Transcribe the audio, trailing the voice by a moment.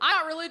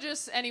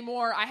religious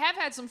anymore. I have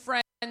had some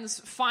friends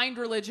find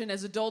religion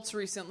as adults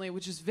recently,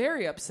 which is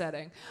very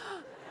upsetting.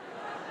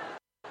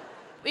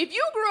 If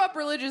you grew up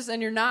religious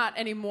and you're not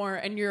anymore,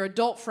 and your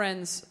adult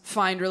friends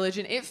find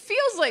religion, it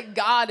feels like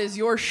God is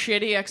your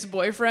shitty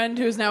ex-boyfriend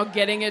who's now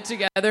getting it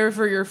together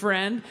for your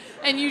friend,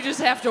 and you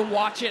just have to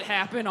watch it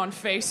happen on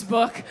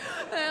Facebook.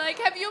 They're like,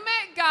 have you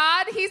met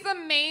God? He's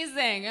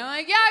amazing. I'm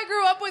like, yeah, I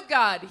grew up with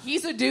God.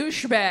 He's a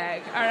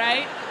douchebag, all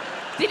right?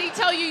 Did he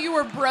tell you you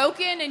were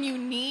broken and you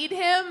need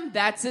him?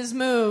 That's his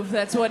move.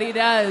 That's what he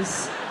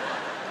does.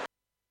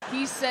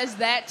 He says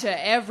that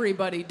to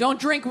everybody. Don't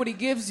drink what he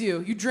gives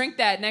you. You drink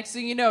that, next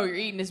thing you know, you're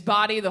eating his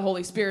body, the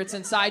Holy Spirit's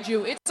inside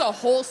you. It's a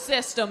whole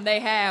system they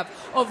have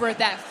over at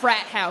that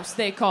frat house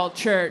they call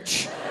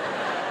church.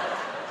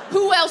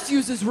 Who else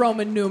uses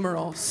Roman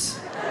numerals?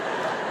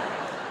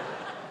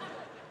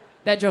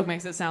 That joke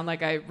makes it sound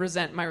like I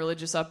resent my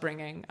religious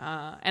upbringing,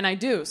 and I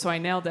do, so I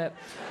nailed it.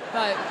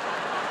 But...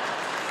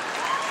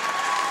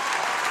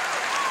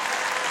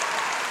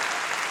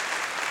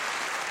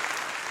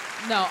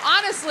 no,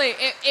 honestly,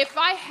 if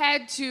I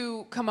had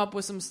to come up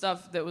with some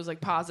stuff that was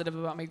like positive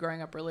about me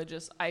growing up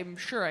religious, I'm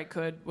sure I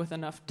could with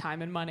enough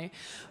time and money.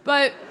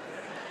 But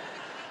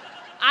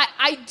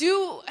I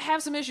do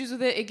have some issues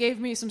with it. It gave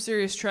me some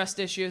serious trust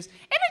issues. And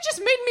it just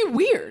made me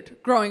weird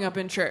growing up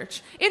in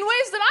church in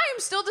ways that I am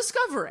still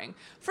discovering.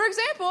 For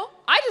example,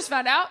 I just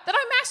found out that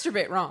I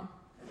masturbate wrong.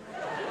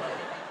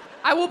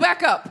 I will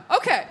back up.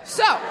 Okay,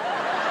 so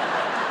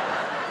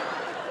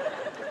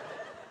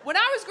when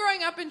I was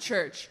growing up in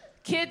church,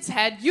 kids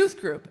had youth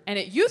group, and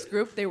at youth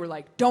group, they were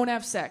like, don't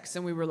have sex,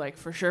 and we were like,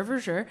 for sure, for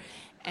sure,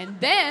 and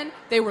then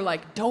they were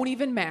like, don't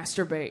even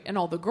masturbate, and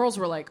all the girls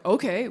were like,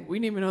 okay, we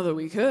didn't even know that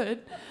we could,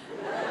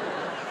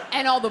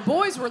 and all the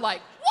boys were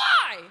like,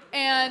 why?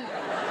 And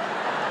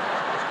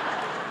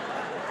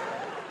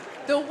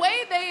the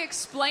way they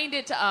explained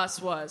it to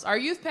us was, our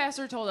youth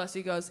pastor told us,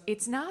 he goes,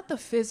 it's not the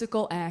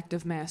physical act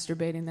of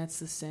masturbating that's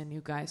the sin,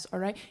 you guys, all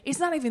right? It's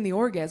not even the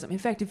orgasm. In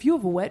fact, if you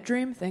have a wet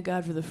dream, thank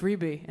God for the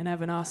freebie and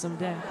have an awesome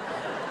day.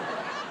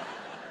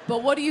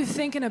 But what are you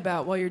thinking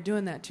about while you're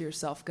doing that to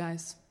yourself,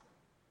 guys?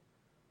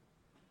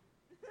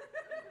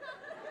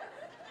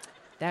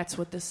 That's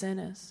what the sin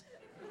is.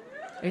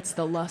 It's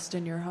the lust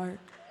in your heart.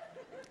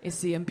 It's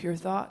the impure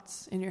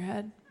thoughts in your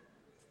head.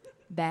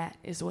 That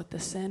is what the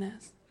sin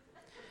is.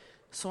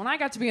 So when I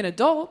got to be an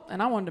adult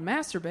and I wanted to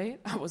masturbate,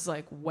 I was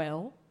like,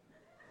 well,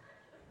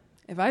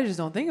 if I just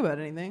don't think about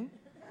anything,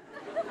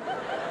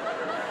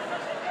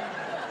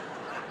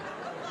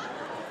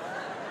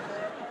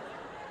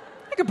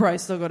 I could probably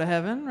still go to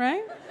heaven,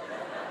 right?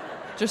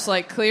 Just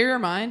like clear your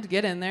mind,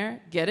 get in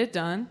there, get it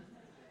done.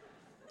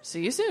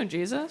 See you soon,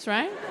 Jesus,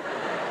 right?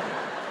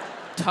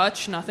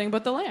 Touch nothing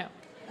but the lamp.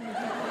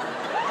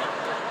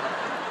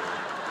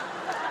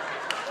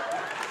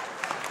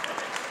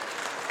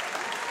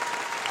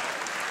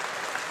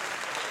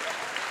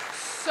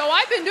 So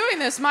I've been doing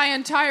this my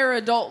entire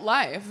adult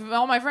life.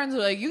 All my friends are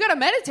like, you gotta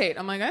meditate.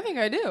 I'm like, I think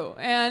I do.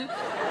 And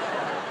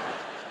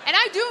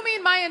I do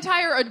mean my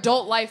entire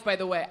adult life, by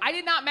the way. I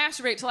did not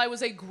masturbate till I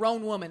was a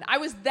grown woman. I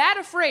was that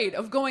afraid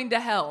of going to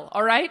hell,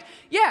 all right?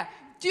 Yeah.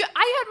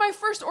 I had my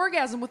first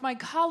orgasm with my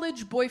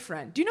college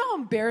boyfriend. Do you know how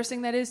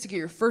embarrassing that is to get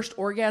your first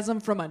orgasm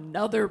from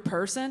another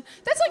person?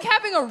 That's like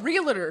having a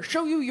realtor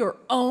show you your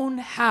own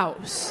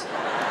house.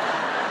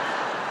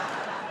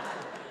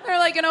 They're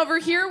like, and over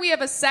here we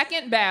have a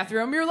second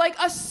bathroom. You're like,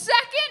 a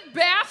second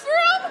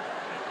bathroom?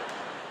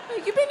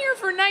 Like, you've been here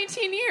for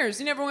 19 years.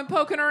 You never went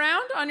poking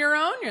around on your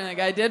own? You're like,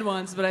 I did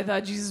once, but I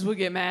thought Jesus would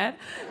get mad.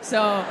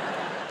 So,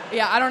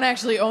 yeah, I don't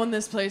actually own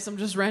this place. I'm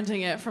just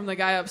renting it from the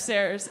guy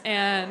upstairs.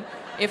 And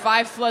if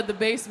I flood the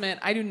basement,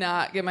 I do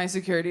not get my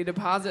security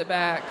deposit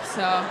back.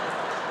 So,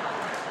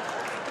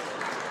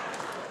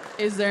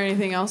 is there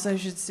anything else I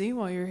should see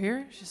while you're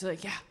here? She's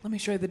like, yeah, let me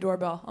show you the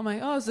doorbell. I'm like,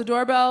 oh, is the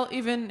doorbell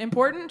even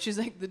important? She's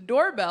like, the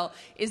doorbell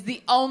is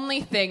the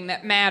only thing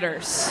that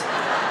matters.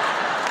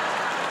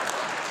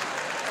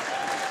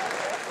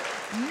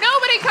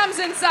 Nobody comes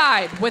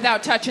inside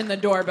without touching the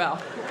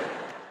doorbell.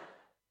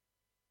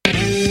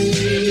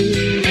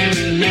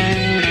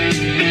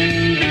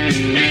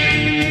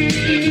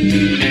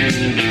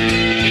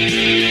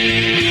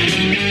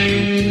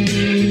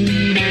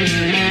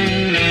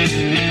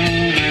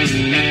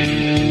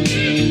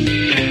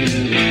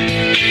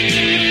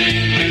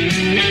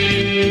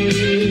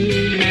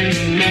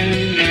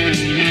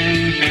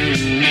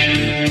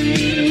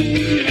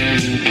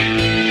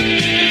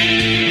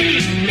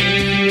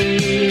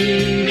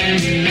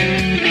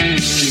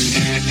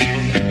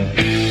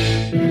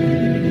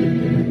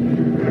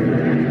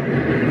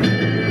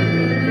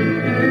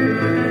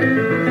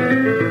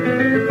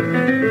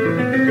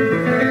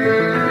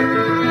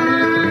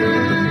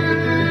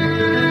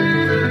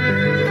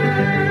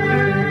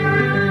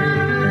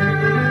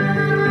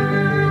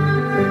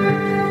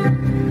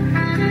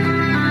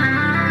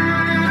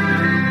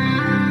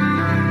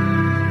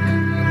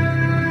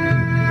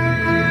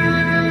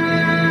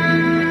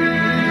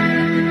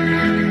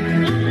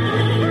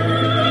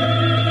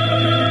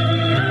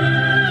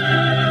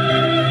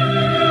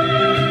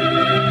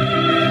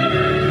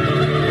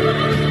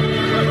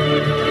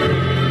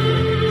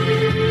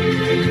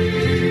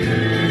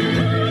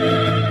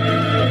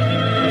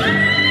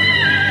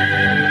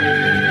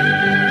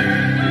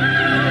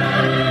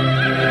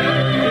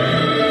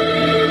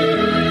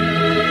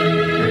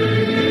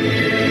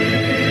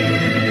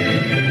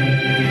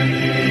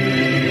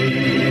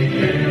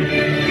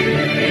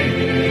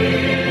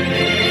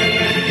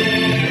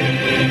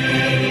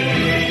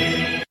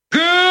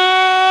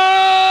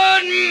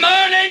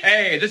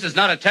 Hey, this is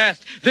not a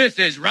test. This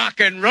is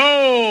rock and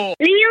roll.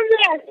 Liam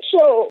Rock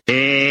Show.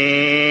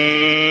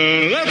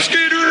 Let's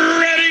get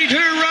ready to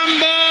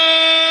rumble.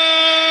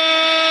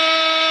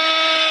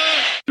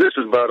 This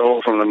is Bud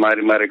Hole from the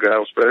Mighty Mighty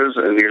Grouse Brothers,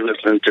 and you're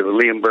listening to the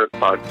Liam Burke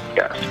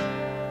Podcast.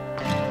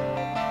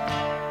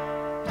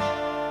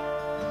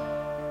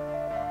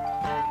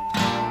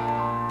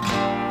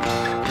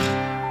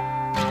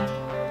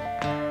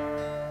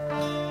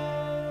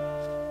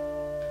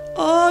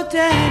 Oh,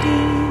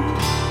 Daddy,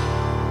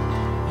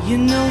 you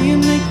know you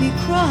make me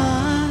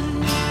cry.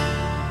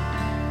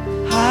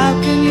 How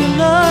can you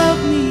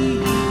love me?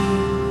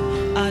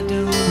 I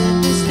don't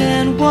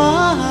understand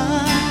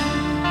why.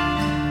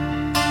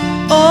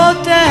 Oh,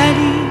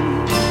 Daddy,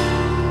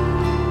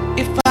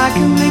 if I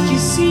can make you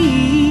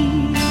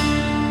see,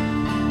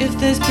 if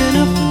there's been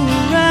a fool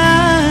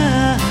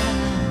around,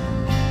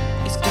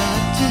 it's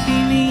got to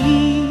be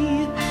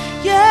me.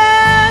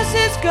 Yes,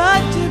 it's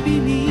got to be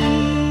me.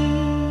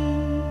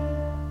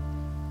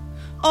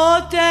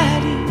 Oh,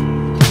 Daddy,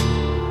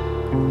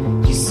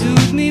 you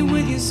soothe me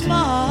with your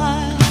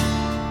smile.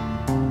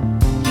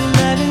 You're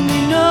letting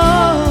me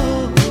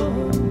know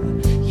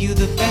you're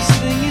the best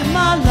thing in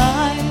my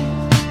life.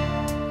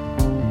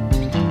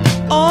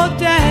 Oh,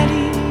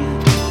 Daddy,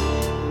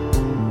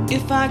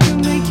 if I can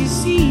make you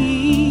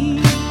see,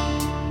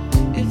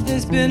 if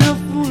there's been a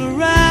fool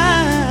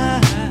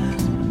around,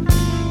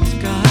 it's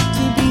got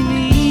to be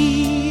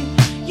me.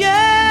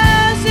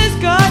 Yes, it's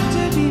got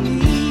to be me.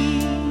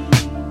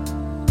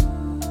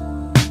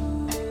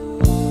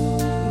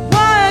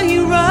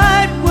 You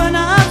right when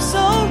I'm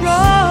so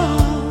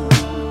wrong.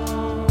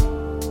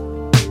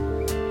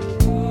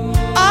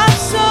 I'm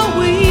so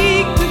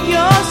weak, but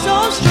you're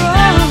so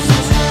strong.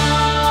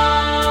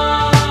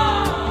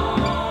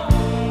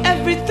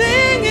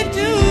 Everything you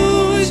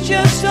do is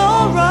just so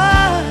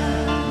right,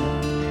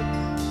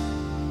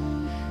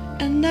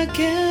 and I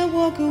can't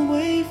walk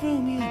away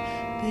from you,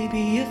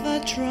 baby, if I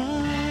try.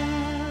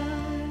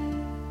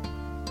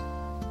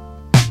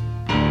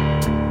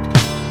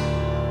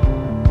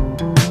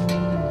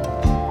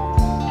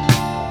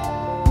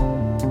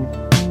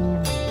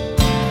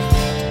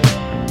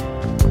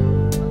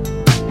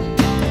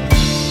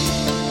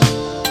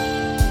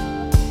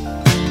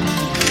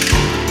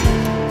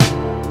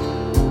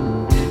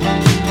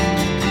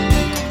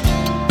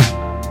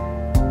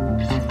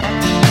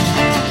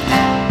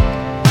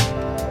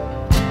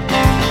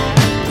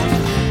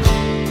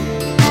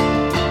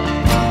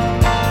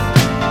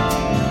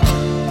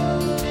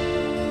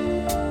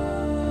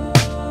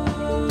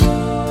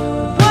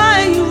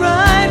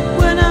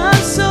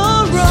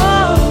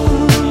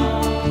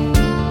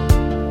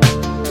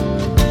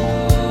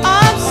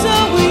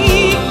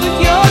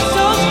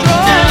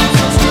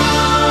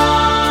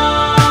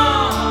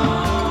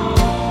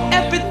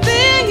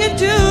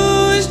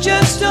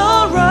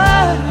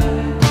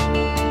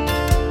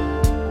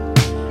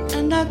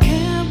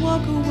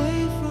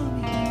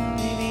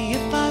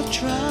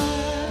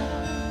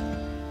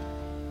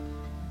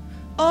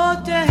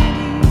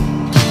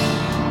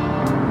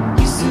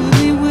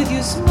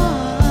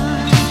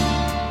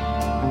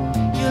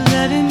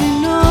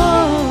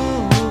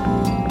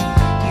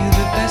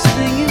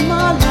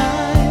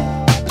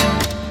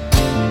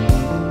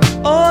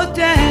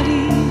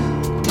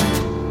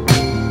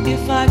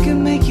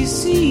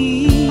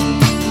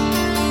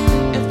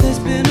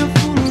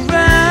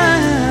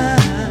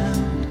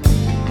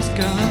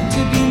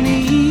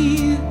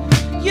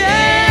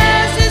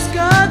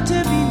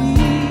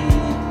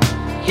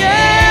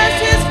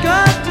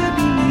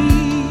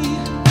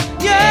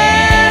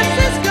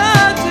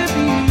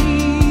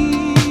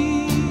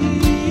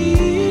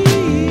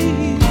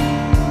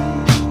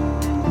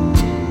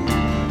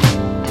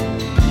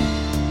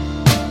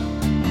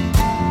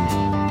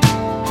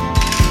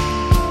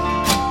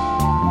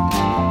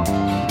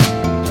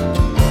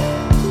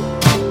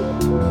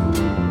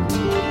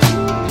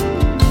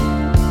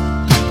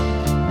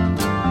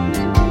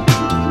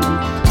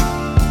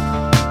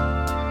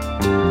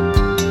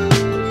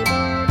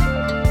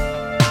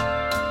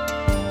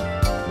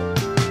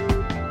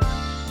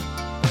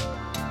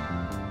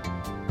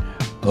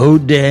 Oh,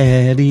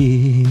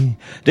 Daddy.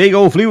 There you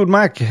go, Fleetwood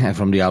Mac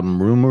from the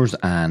album Rumours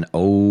and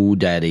Oh,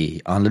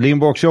 Daddy on the Liam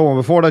Burke Show. And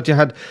before that, you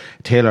had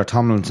Taylor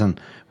Tomlinson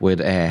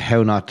with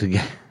How Not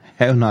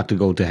to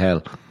Go to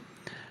Hell.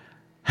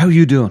 How are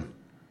you doing?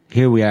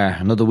 Here we are,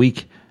 another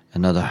week,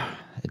 another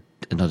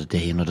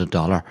day, another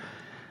dollar.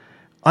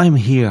 I'm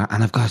here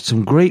and I've got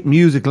some great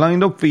music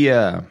lined up for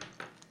you.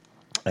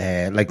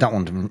 Like that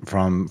one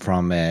from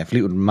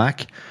Fleetwood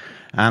Mac.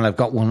 And I've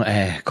got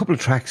a couple of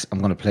tracks I'm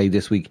going to play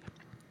this week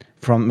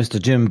from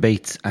Mr. Jim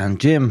Bates. And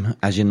Jim,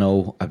 as you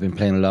know, I've been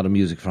playing a lot of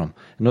music from.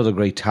 Another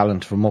great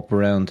talent from up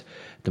around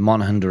the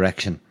Monaghan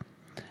direction.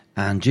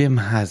 And Jim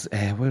has,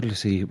 where do you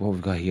see what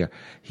we've got here?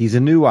 He's a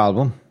new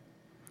album.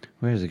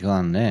 Where's it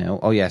gone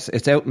now? Oh, yes,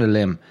 it's Out on a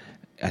Limb.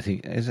 I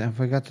think,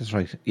 have I got this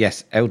right?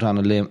 Yes, Out on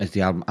a Limb is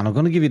the album. And I'm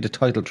going to give you the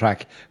title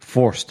track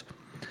first.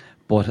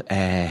 But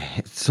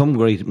some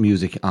great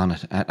music on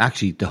it. And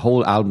actually, the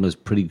whole album is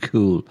pretty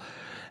cool.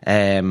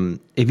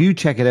 If you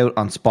check it out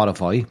on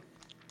Spotify,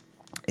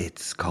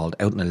 it's called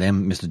Out on a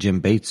Limb, Mr. Jim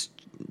Bates,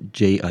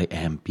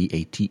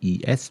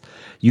 Jimbates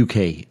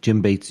UK.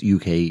 Jim Bates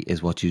UK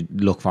is what you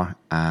look for,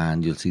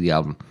 and you'll see the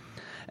album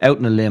Out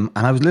on a Limb.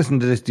 And I was listening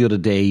to this the other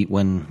day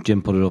when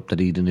Jim put it up that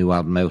he had a new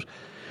album out,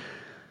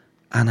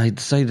 and I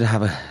decided to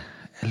have a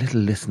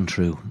little listen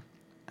through,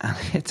 and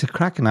it's a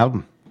cracking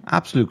album,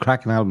 absolute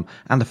cracking album,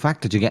 and the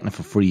fact that you're getting it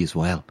for free as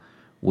well,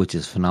 which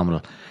is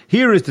phenomenal.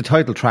 Here is the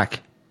title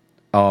track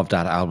of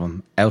that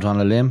album, Out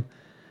on a Limb,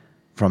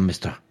 from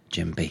Mr.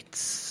 Jim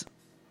Bates.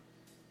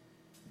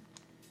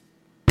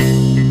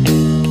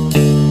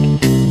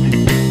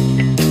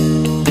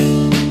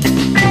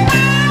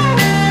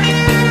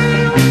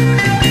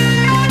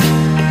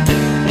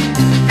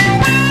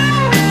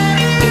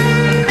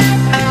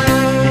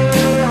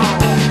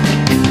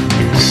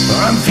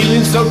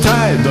 So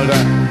tired, but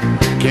I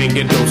can't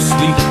get no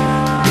sleep.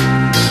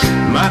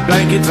 My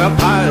blankets are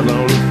piled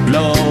on the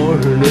floor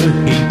in a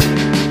heap.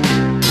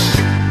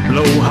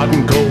 Blow hot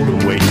and cold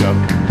and wake up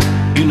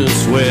in a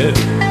sweat.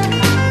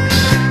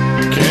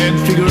 Can't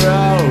figure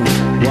out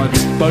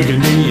what's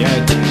bugging me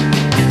yet.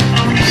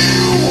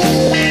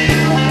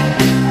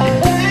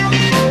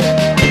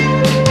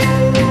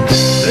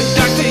 The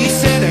doctor, he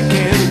said I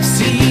can't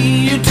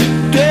see you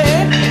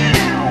today,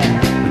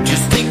 but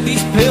just take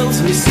these pills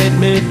and he set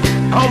me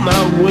on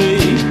my way.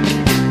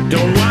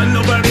 Don't want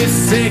nobody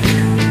sick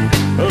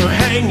or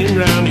hanging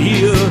around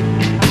here.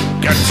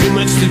 Got too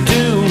much to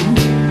do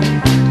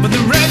for the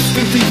rest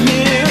of the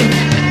year.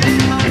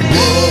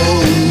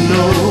 Whoa,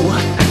 no,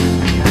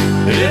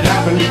 it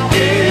happened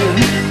again.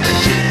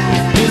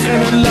 It's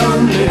kinda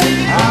lonely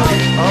out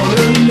on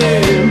a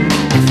limb.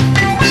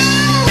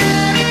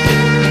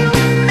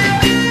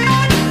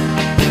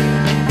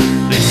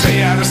 They say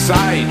out of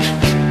sight,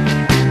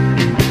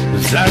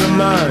 it's out of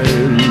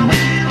mind.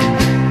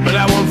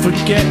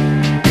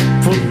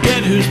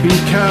 Forget who's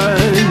been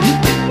kind.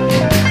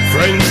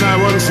 Friends I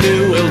once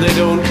knew, well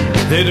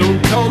they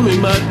don't call me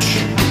much.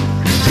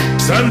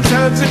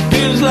 Sometimes it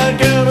feels like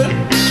I'm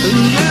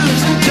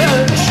losing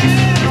touch.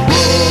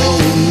 Oh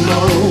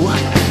no,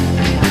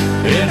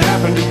 it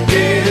happened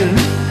again.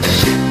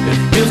 It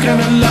feels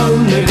kinda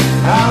lonely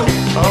out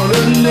on a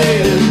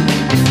limb.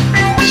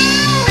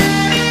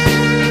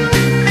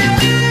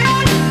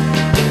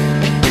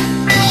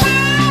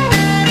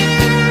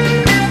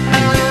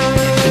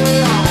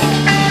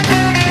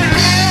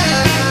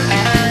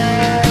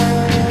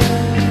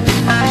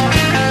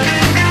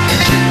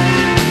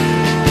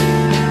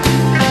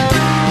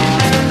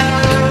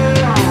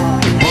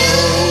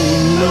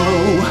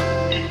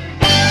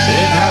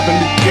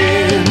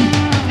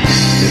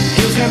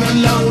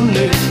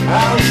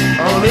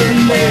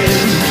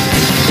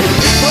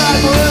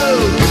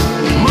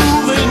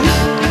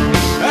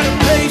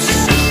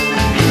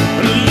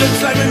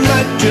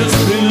 Just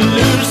been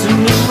losing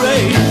the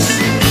race,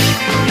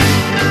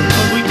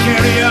 but we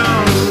carry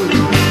on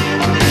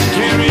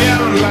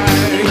like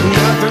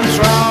nothing's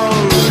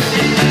wrong.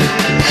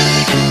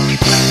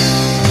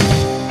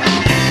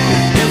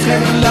 It's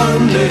kinda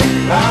lonely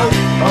out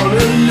on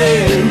a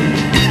limb,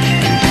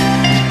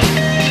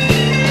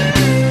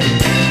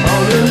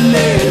 on a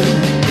limb,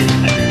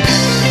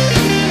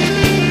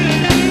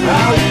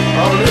 out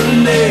on a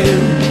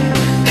limb,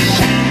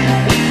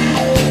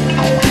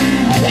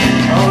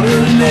 on a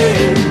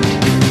limb.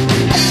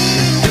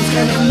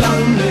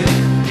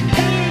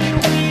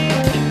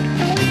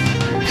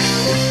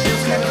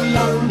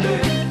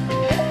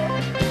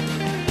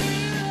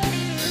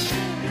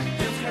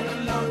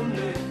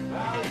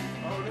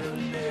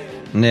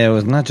 No,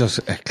 it's not just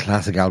a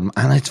classic album,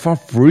 and it's for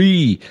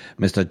free,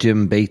 Mr.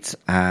 Jim Bates,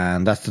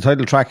 and that's the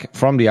title track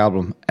from the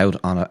album, Out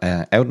on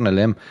a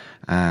Limb,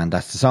 and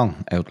that's the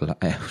song, Out on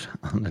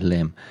a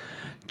Limb.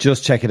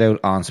 Just check it out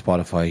on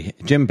Spotify,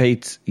 Jim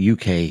Bates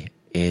UK.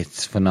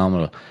 It's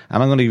phenomenal,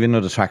 and I'm going to give you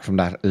another track from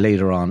that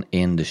later on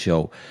in the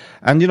show.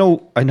 And you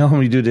know, I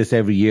normally do this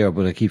every year,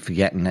 but I keep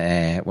forgetting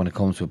when it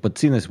comes to it. But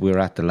seeing as we're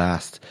at the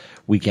last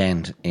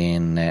weekend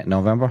in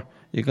November,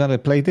 you got to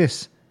play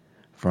this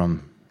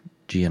from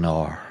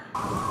GNR.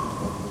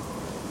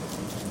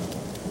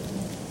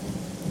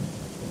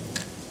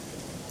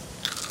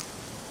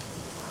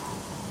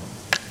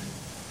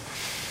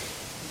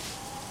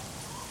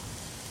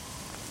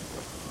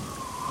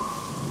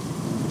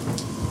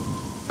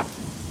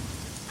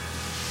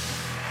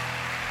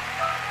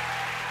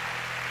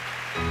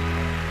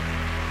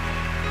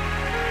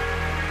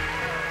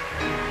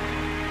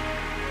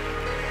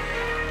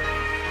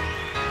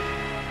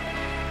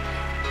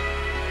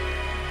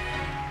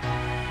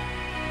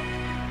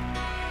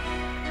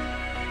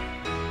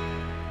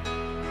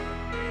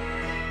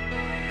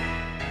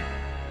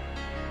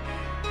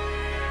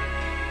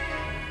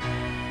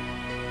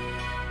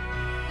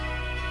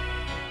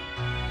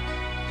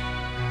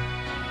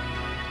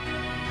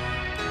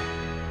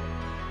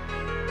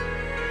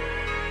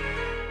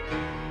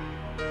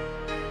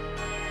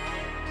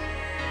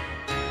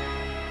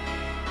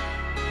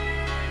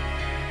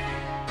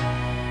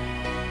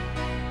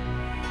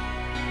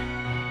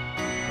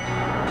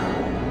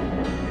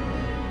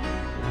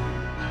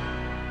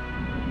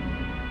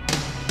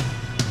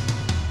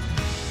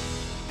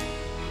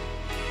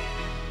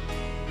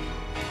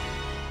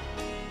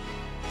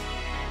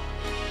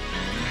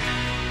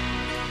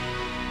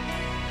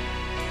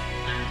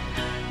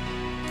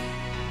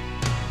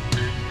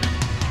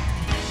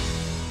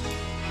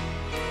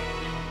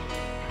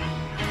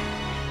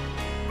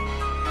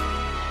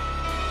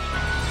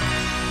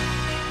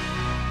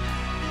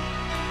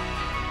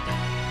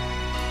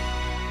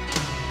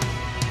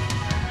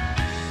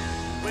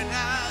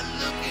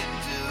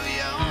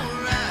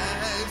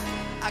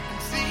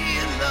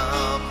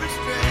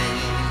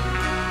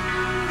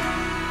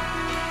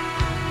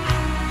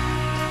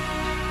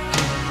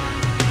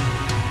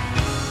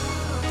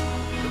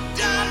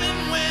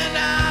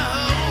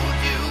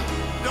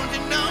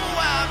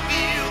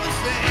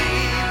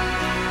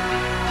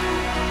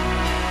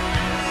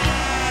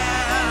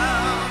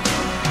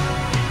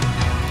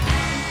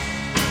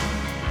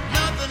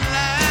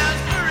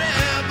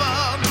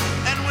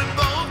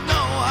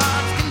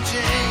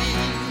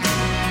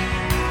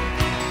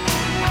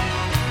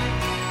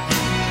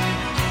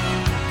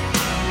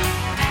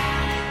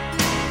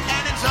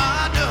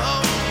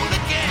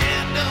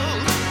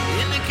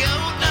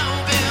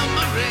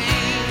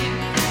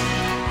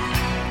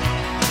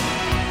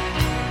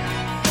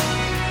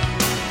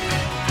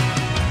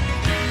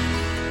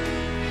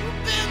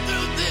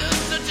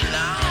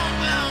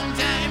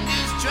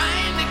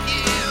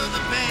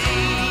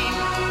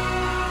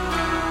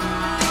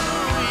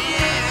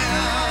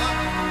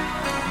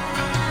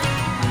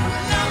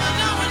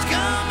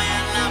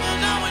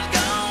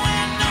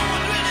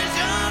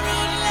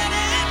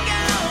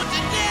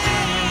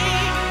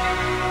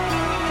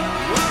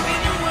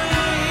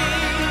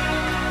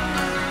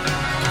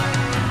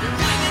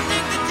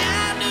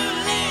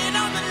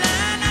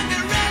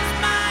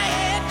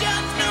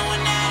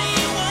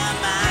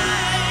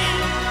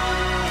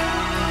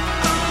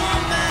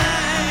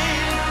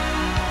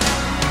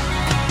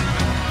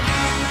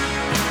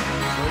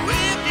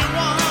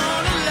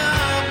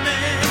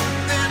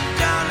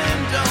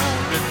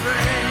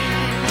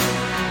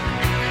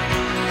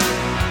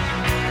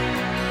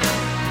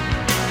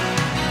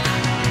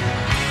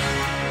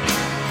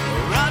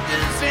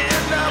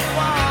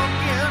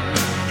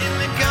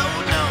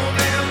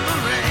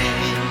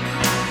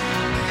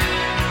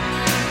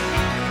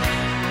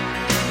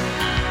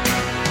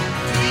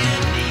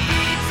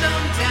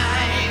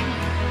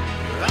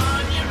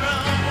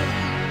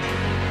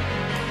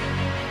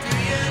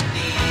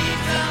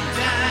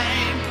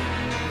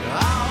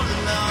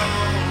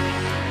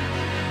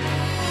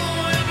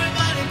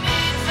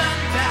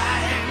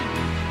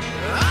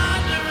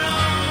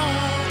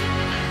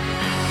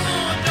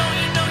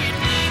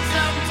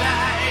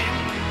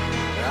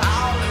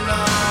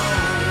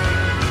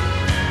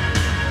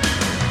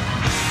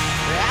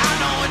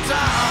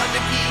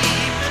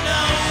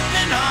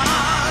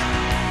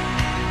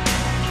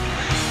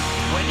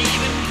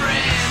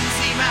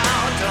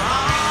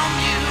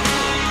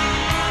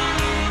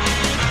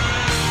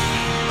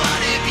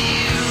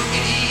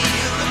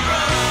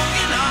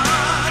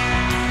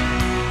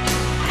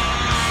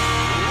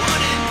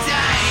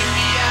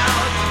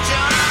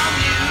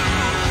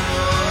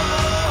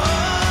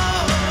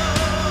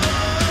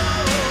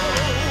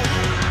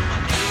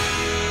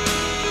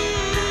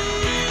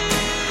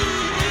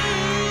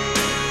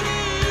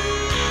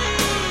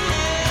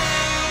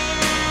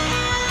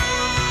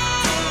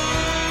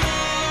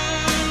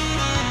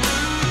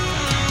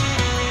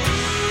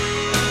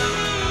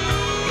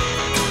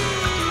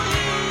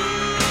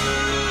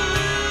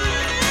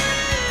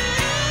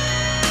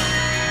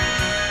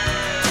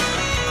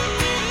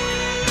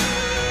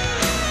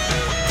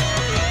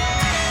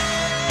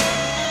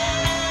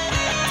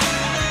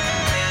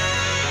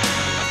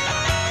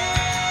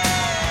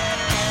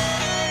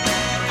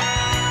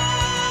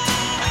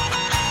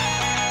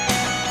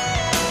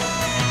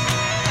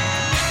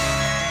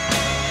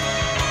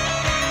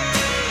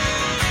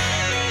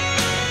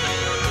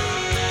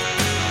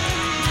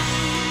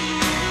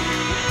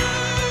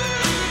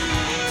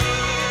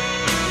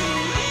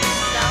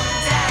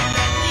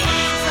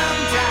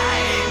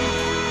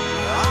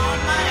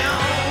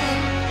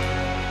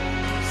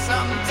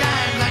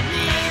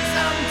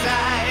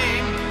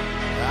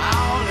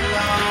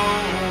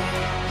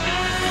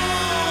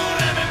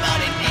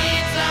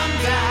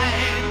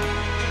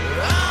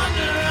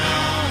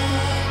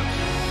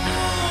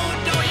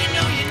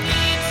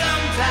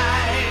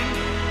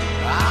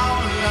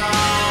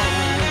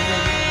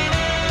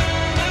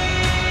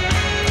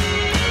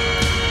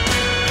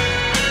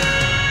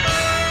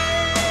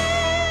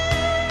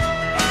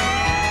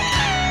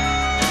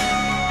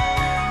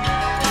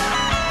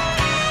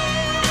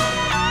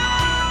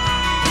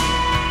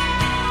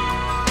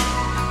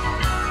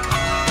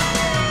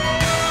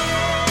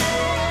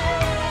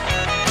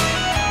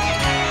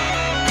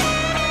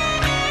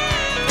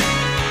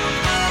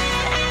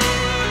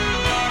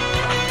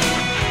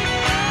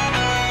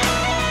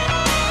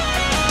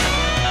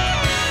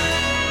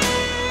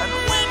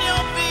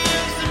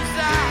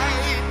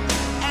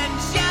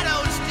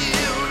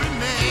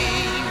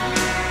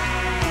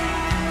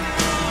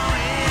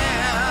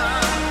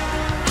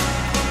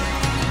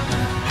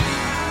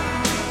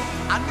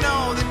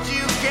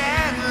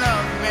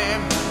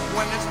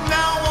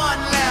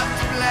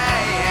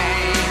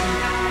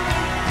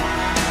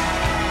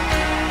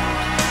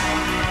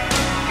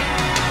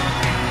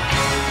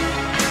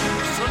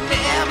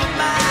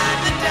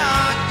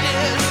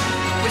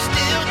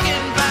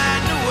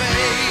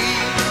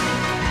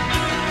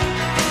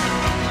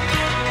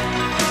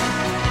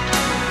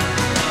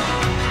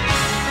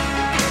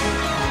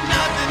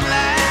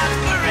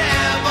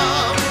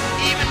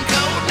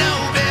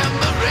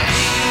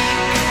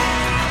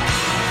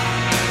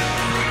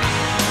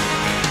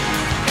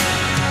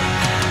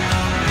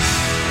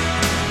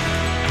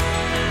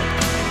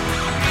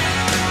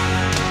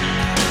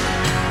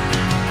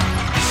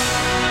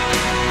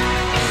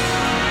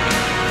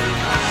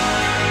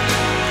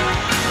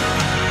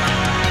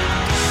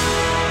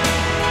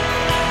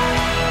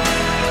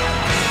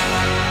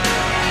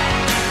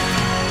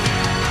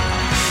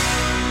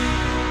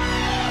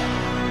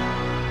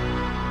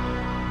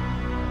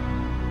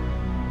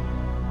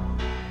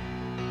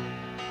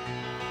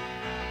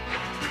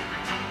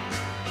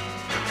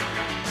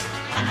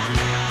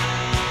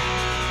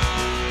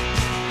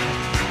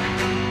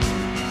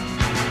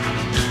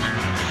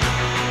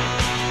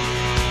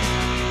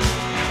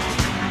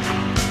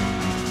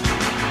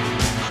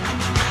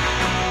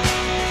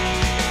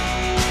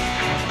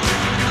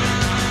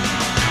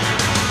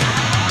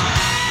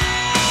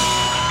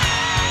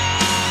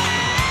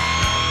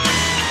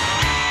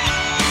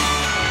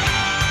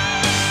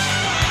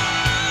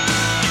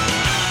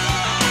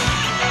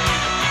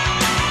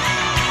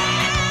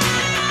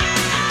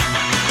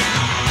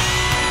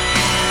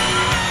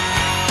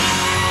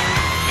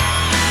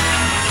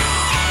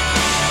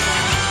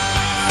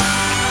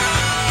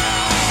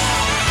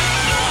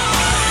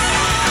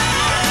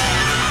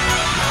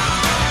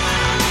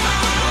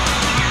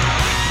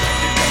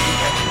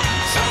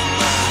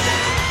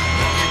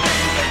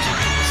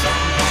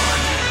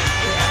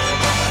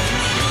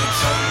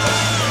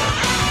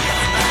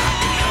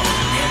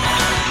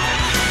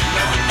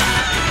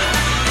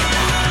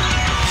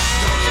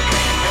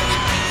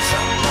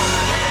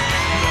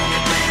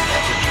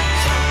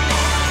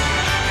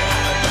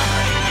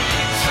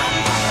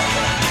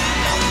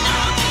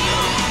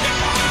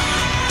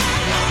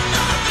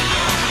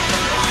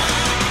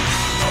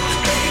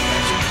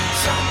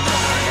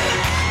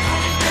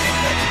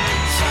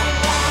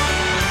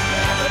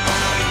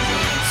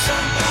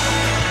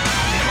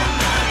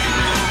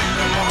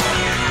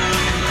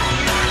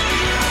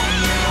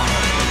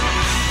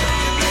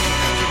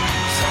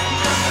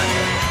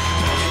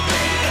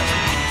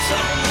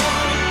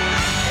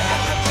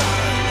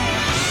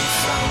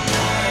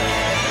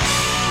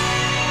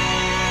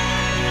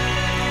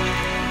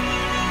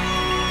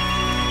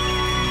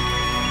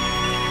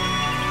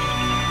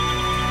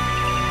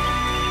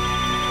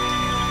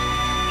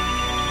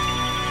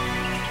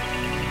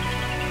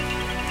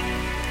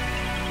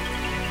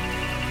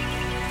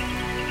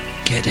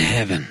 get to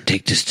heaven,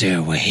 take the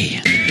stairway.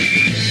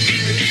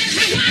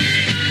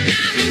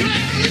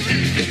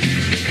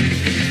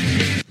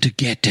 To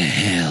get to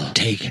hell,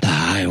 take the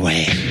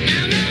highway.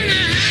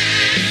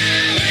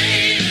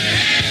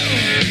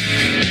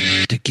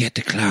 To get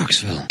to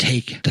Clarksville,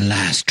 take the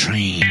last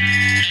train.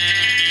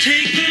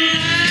 Take the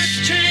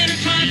last train to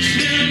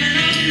Clarksville and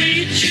I'll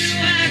meet you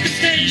at the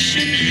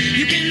station.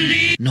 You can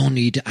be. No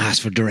need to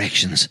ask for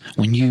directions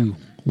when you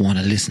want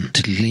to listen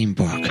to the Liam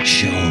Burke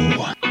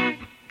Show.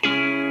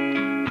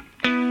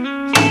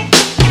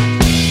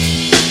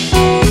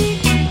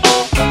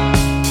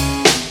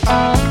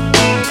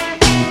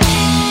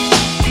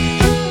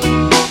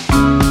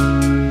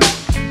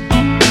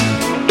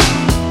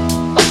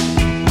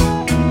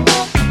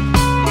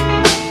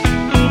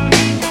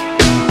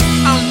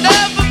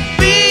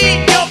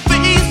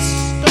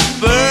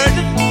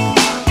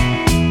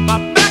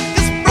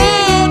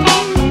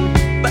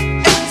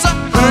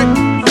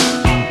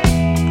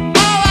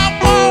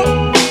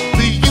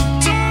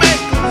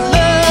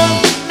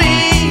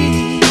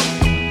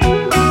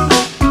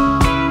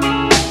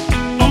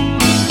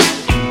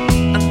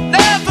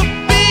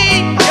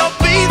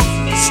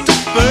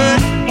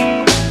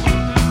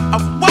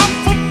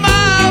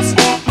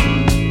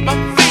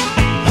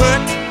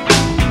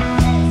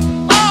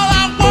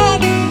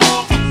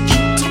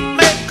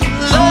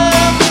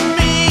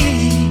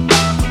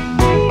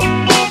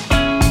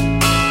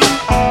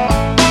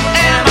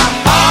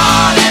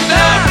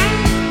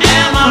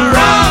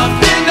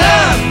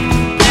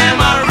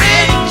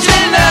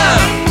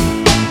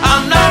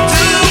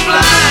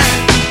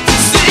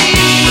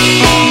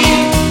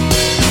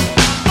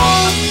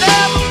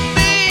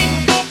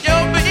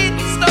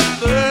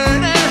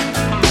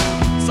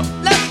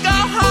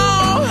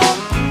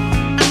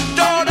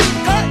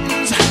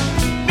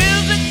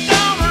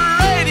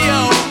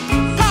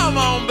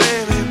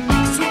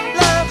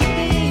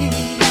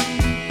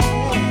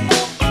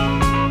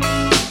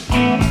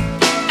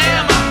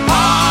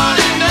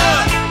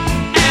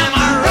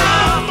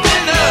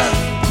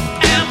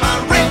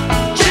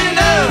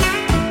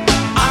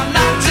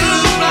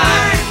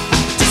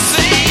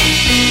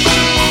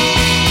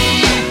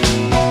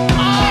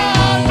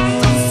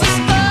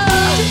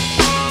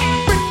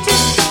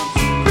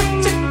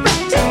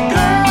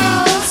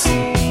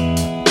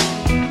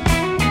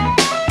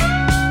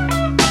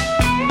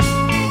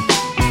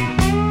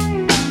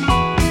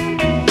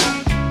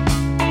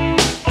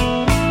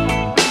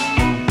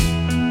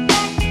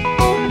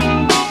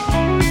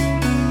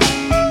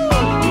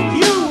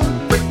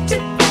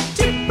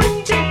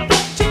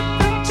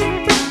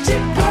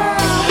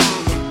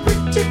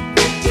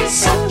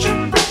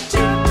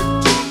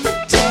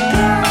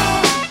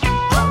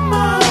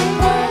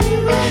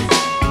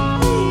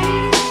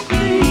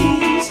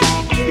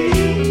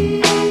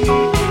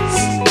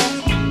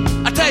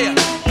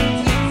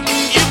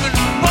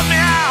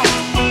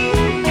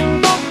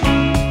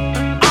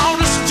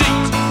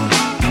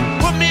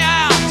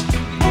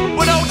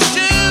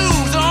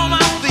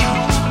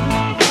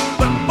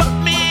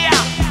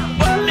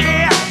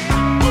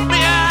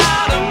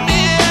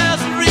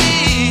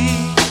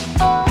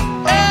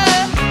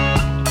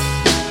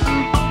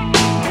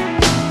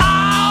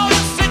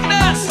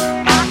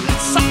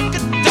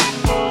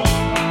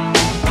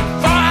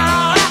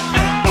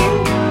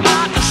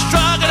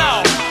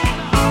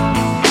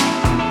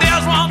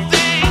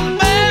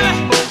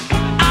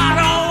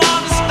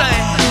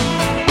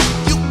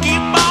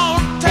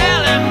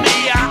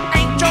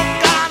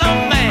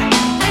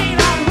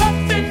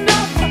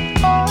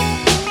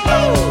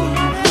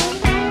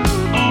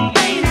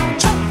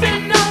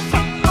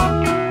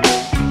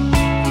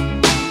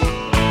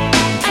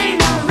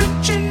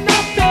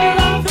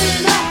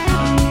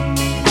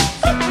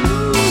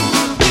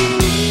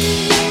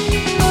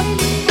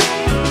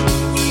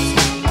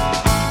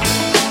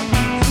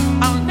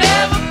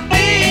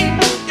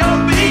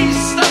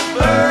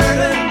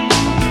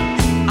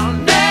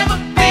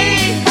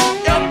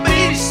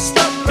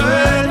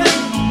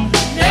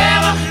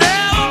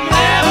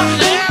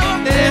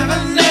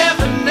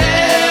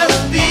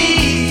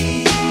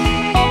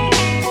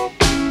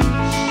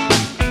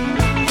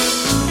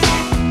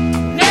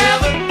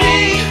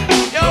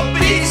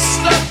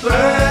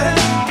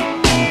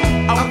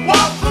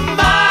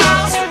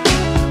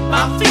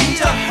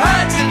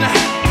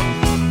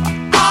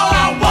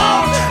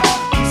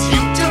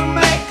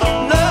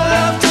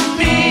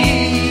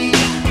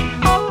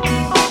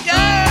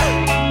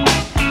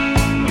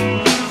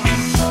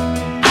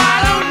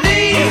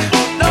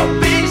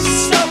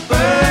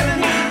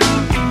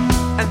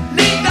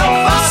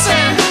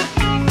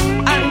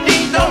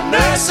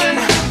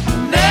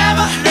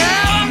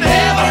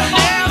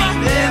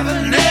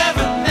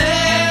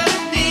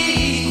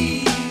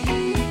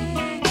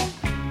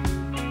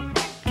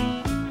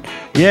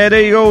 Yeah,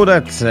 there you go.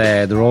 That's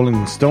the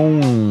Rolling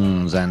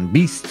Stones and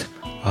Beast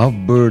of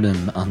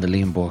Burden on the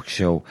Liam Burke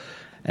Show.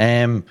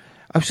 I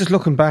was just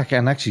looking back,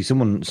 and actually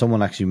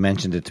someone actually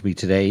mentioned it to me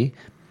today,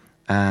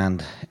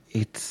 and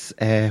it's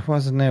what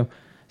was it now?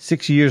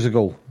 6 years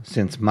ago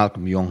since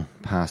Malcolm Young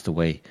passed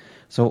away.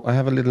 So I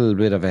have a little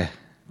bit of a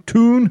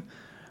tune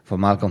for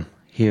Malcolm.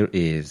 Here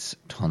is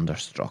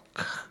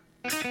Thunderstruck.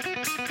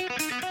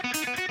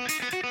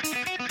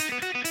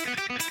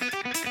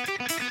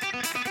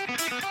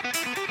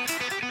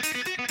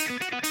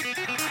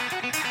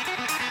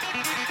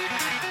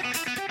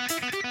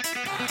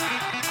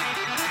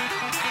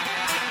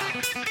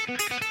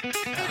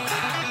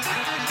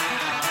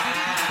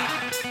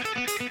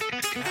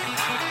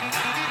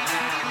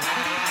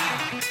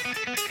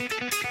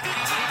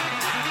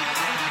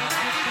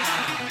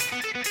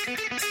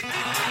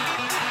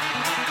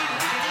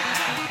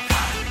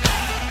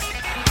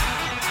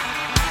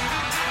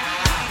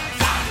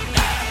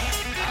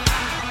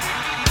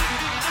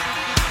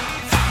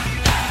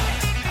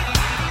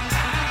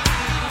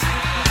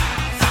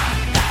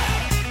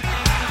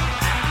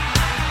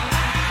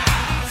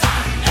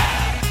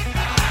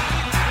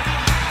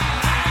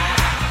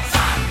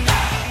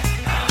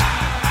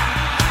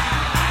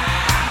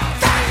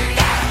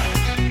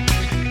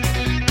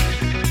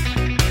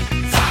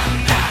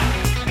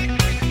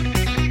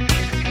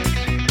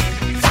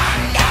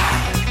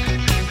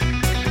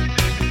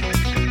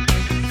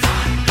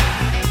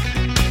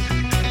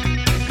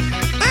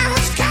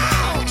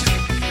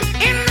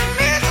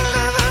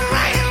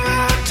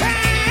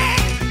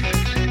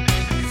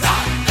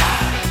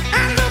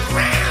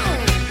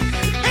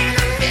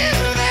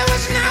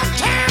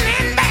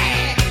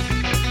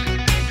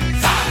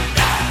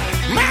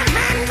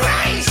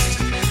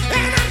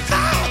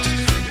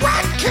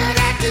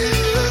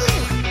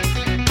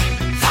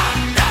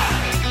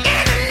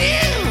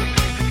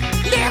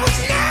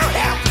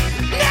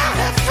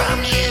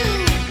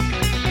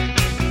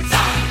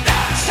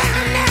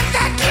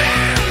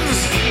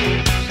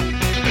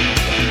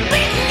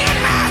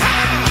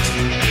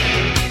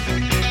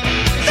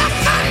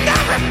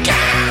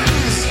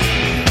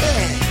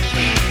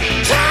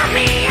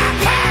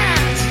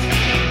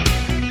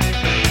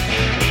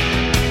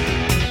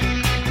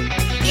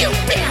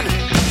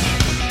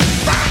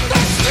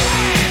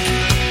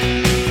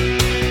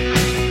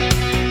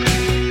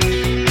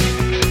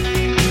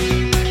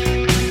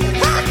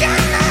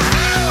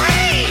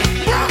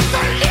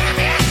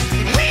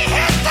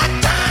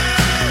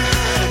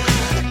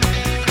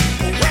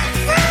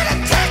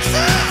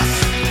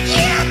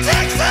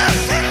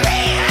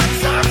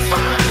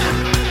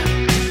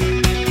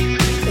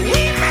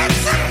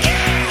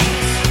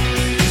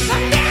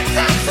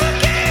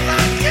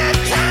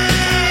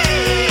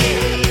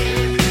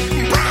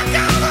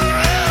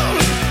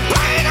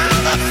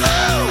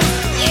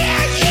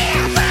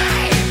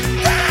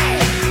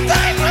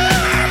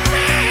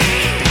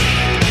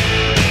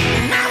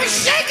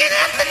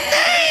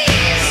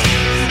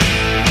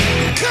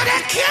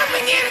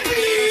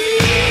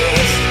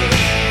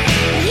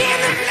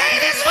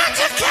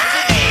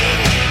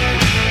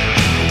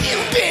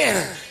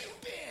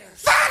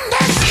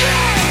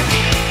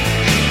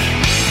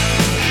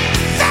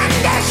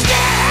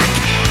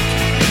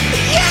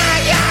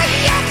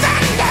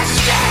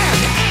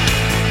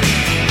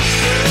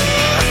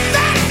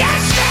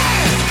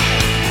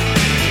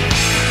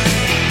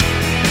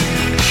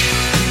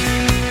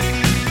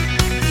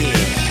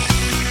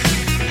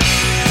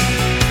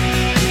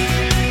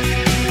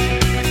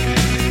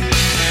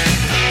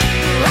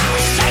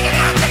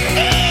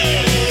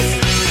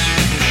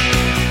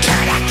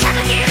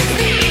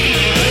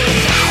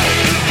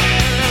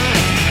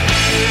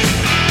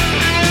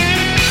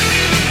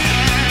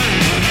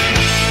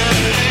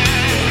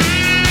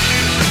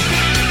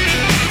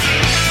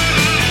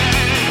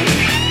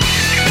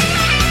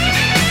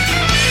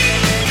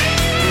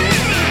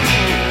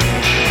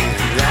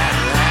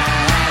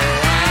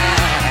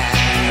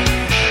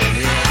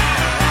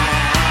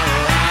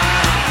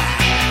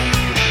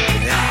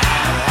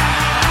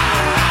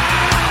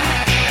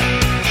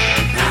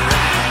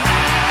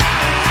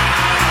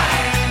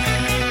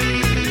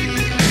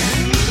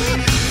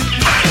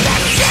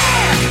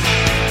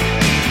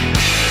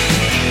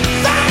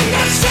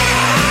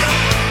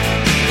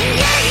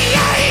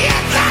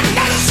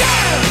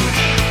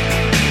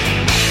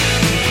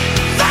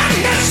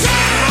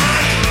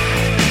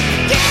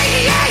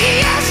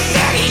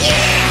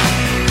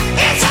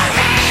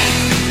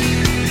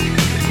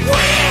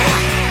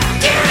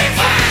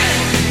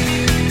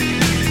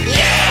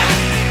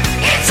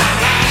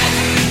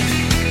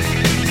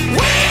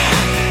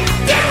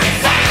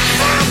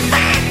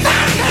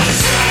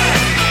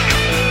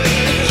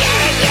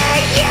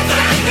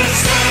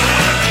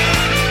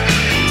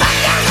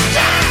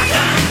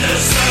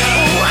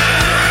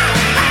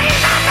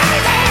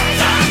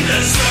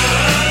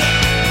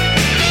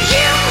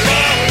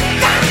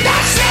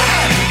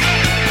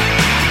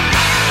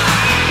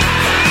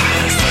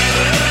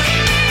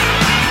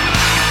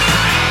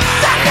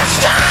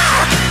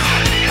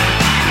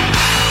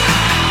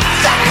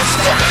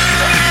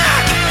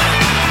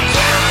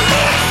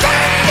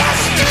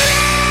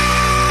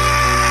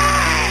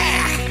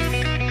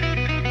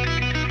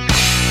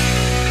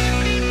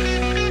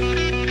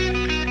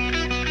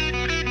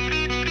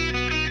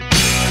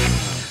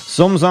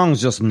 Some songs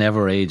just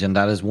never age, and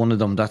that is one of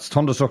them. That's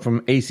Thunderstruck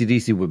from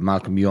AC/DC with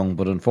Malcolm Young,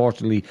 but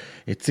unfortunately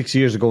it's 6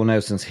 years ago now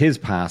since his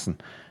passing,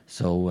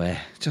 so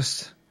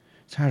it's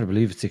hard to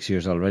believe it's 6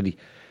 years already.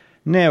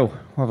 Now,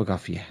 what have I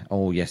got for you?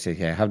 Oh yes, I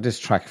have this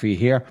track for you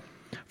here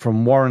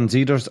from Warren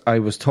Zeders. I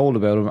was told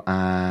about him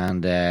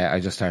and I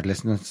just started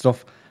listening to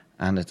stuff,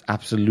 and it's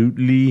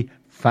absolutely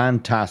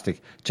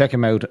fantastic. Check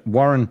him out,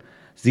 Warren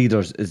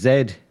Zeders,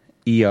 Zeiders.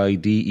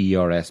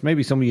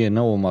 Maybe some of you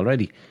know him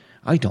already.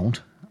 I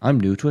don't. I'm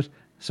new to it,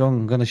 so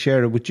I'm going to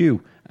share it with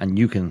you, and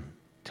you can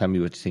tell me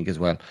what you think as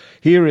well.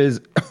 Here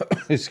is,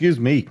 excuse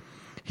me,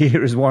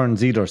 here is Warren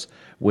Zeders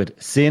with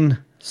Sin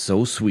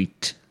So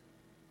Sweet.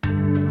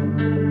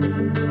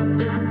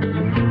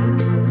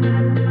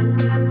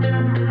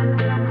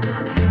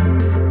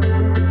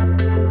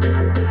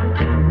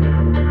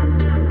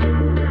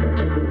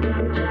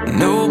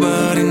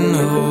 Nobody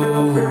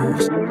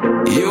knows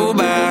your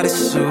body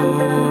so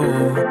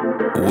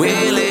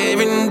well,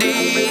 every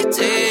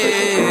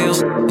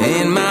details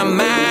in my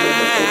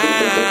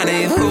mind.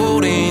 If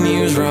holding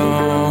you's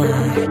wrong,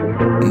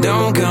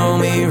 don't call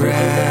me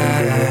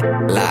right.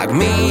 Lock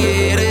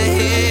me into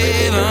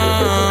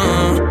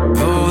heaven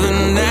for the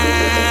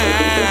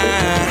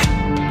night.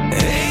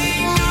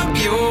 Hang up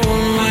your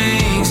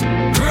wings,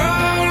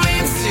 crawl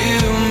into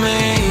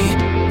me,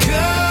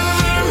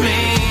 cover me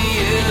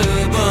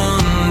up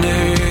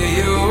under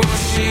your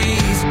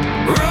sheets,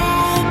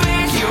 roll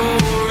back your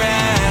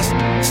eyes,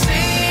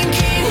 sink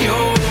in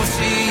your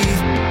teeth,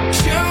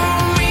 show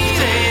me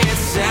that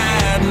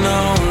side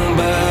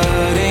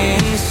nobody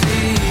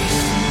sees.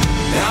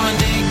 I'm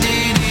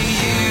addicted to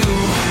you,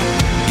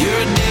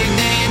 you're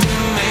addicted to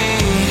me.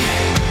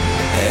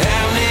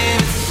 I've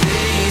never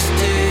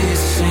tasted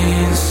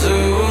sin so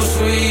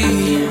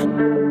sweet.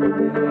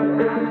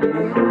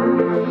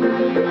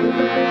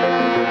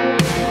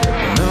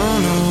 No,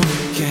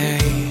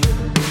 okay,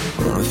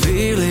 wanna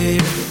feel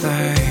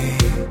everything.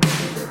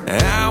 I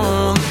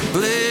want the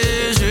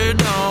pleasure,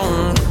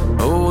 don't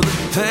hold the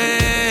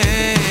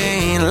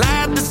pain.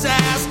 Light this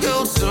ice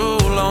cold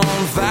soul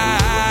on fire.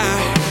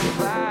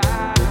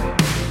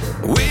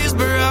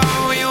 Whisper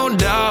all your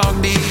dark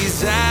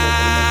desires.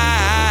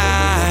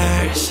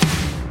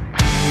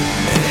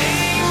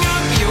 Hang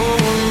up your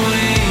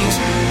wings,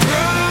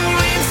 crawl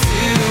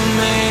into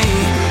me,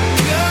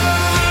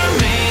 cover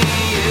me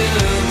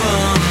up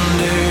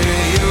under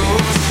your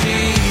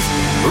sheets,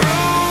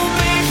 roll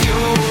back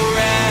your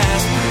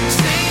eyes,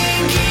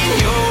 sink in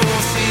your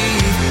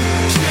teeth,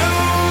 show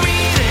me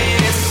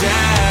that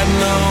side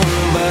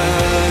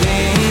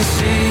nobody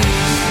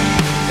sees.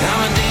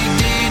 I'm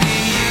addicted to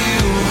you,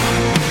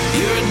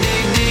 you're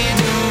addicted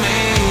to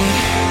me.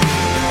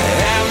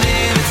 I've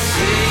never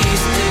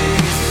tasted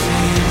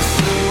sin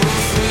so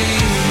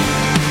sweet.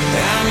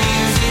 I'm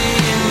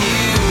using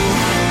you,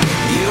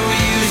 you're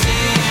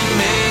using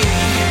me.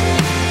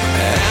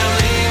 I've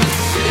never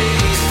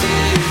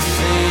tasted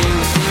sin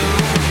so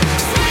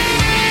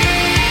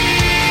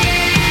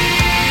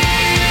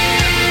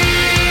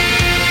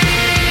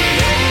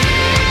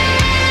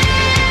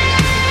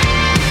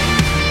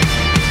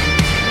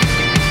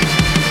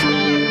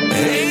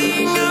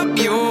hang up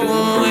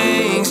your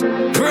wings,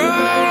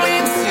 crawl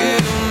into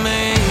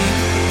me,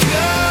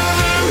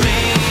 cover me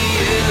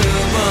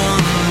up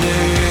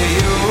under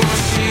your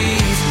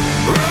sheets,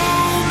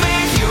 roll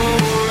back your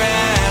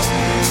eyes,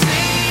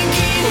 sink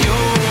in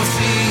your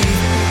teeth,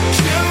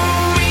 show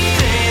me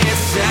that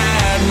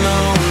side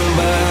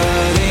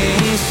nobody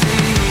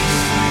sees.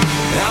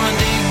 I'm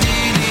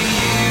addicted to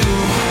you,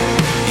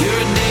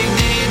 you're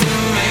addicted to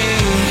me.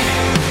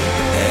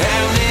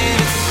 I've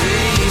never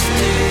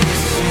tasted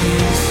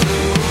sin so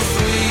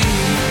sweet.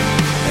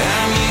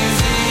 I'm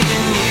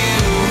using you,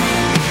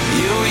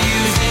 you're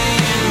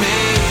using me.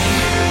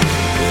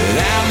 But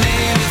I've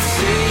never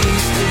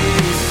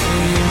tasted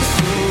sin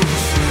so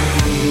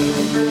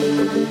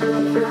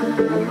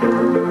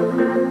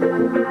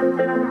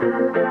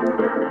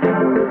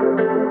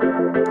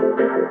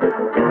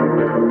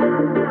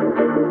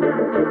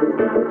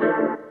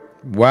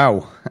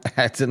Wow,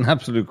 it's an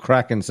absolute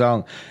cracking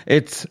song.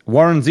 It's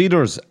Warren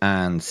Zeders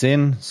and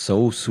Sin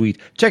So Sweet.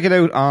 Check it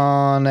out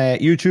on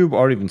YouTube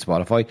or even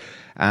Spotify.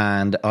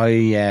 And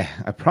I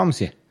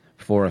promise you,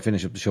 before I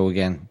finish up the show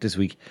again this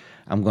week,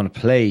 I'm going to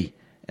play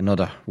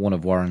another one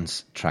of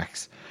Warren's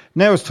tracks.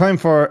 Now it's time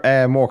for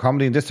more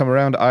comedy. And this time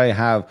around, I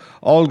have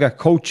Olga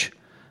Koch.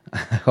 I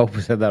hope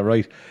I said that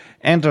right.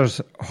 Enters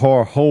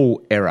her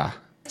Ho era.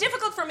 It's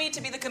difficult for me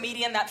to be the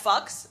comedian that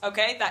fucks,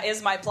 okay? That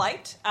is my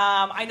plight.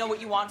 I know what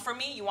you want from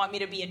me. You want me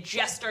to be a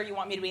jester. You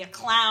want me to be a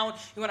clown.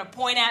 You want to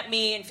point at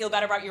me and feel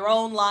better about your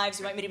own lives.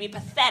 You want me to be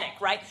pathetic,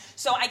 right?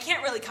 So I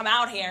can't really come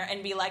out here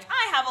and be like,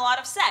 I have a lot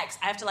of sex.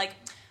 I have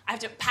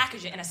to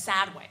package it in a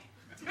sad way.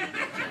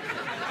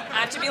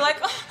 I have to be like,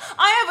 oh,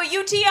 I have a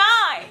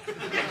UTI.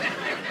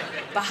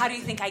 But how do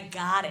you think I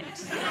got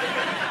it?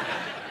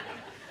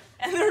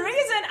 And the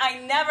reason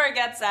I never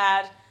get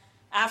sad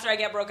after I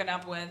get broken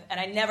up with, and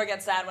I never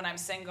get sad when I'm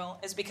single,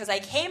 is because I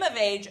came of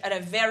age at a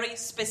very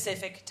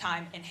specific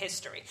time in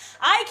history.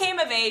 I came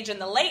of age in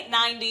the late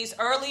 90s,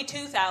 early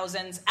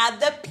 2000s, at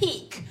the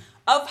peak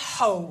of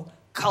hoe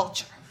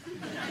culture.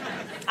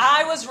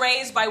 I was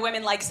raised by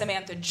women like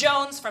Samantha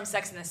Jones from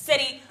Sex and the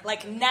City,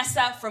 like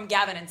Nessa from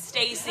Gavin and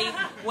Stacey.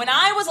 When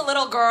I was a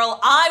little girl,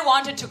 I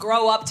wanted to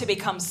grow up to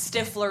become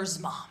Stifler's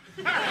mom.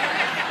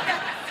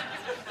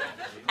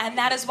 And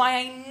that is why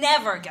I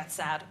never get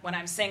sad when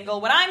I'm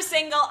single. When I'm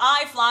single,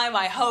 I fly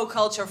my hoe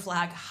culture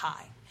flag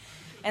high.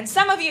 And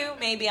some of you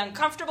may be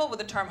uncomfortable with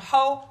the term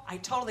hoe. I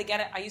totally get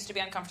it. I used to be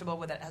uncomfortable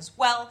with it as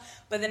well.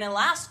 But then in the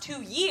last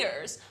 2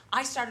 years,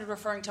 I started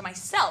referring to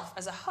myself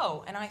as a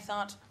hoe. And I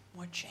thought,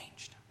 what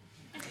changed?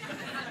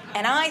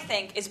 And I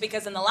think it's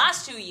because in the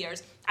last 2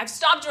 years, I've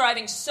stopped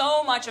deriving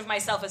so much of my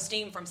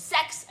self-esteem from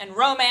sex and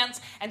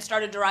romance and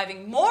started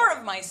deriving more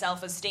of my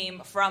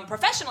self-esteem from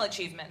professional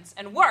achievements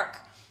and work.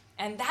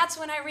 And that's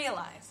when I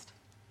realized,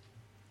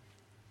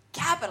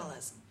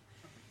 capitalism.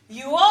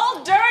 You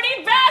old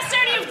dirty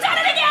bastard, you've done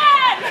it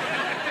again!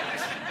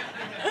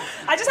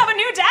 I just have a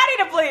new daddy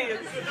to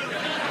please.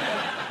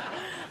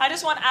 I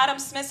just want Adam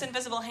Smith's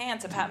invisible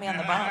hand to pat me on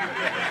the bum.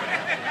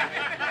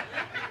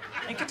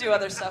 He could do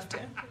other stuff too.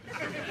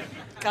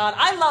 God,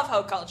 I love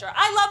hoe culture.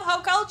 I love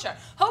hoe culture.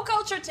 Hoe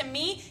culture to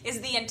me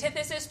is the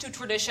antithesis to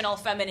traditional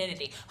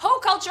femininity. Hoe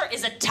culture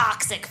is a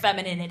toxic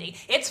femininity.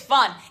 It's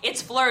fun.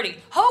 It's flirty.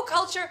 Hoe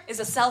culture is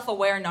a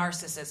self-aware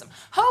narcissism.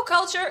 Hoe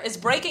culture is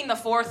breaking the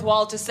fourth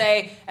wall to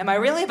say, am I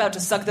really about to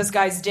suck this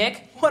guy's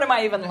dick? What am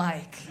I even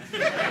like?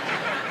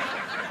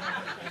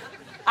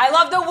 I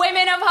love the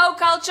women of hoe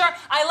culture.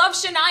 I love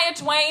Shania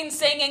Twain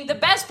singing, the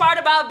best part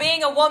about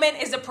being a woman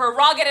is the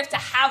prerogative to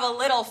have a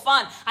little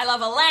fun. I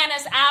love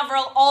Alanis,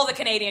 Avril, all the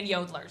Canadian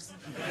yodelers.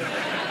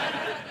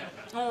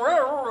 Do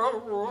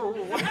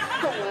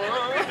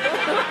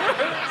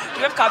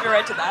you have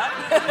copyright to that?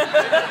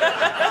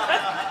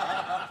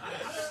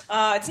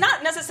 It's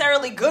not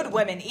necessarily good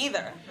women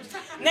either.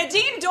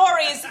 Nadine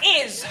Dorries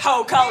is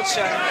hoe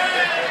culture.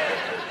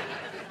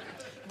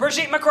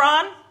 Brigitte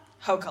Macron,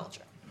 hoe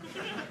culture.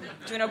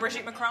 Do you know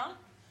Brigitte Macron?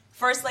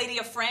 First Lady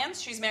of France.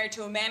 She's married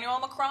to Emmanuel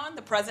Macron,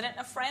 the president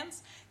of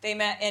France. They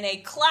met in a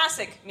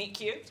classic meet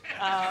cute.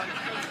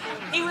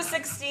 He was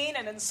 16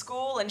 and in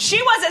school, and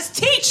she was his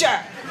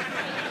teacher.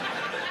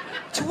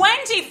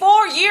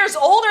 24 years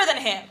older than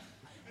him.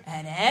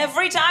 And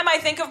every time I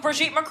think of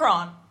Brigitte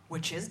Macron,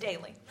 which is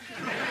daily,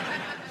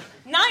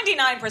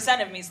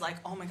 99% of me is like,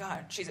 oh my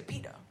God, she's a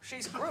pedo.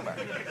 She's a groomer.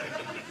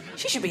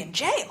 She should be in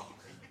jail.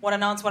 What a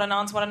nonce, what a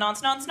nonce, what a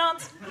nonce, nonce,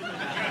 nonce.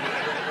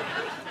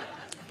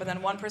 But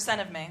then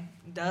 1% of me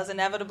does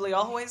inevitably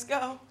always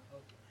go,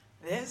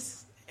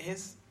 this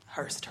is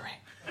her story.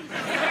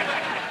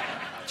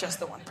 Just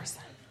the 1%.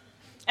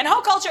 And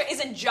hoe culture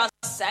isn't just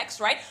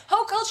sex, right?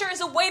 Hoe culture is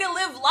a way to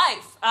live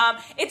life.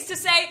 It's to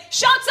say,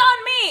 shots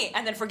on me,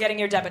 and then forgetting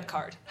your debit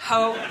card.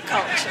 Hoe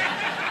culture.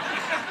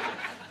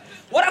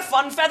 What a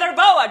fun feather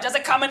boa. Does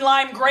it come in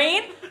lime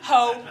green?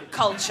 Hoe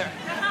culture.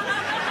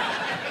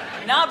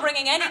 Not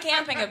bringing any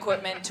camping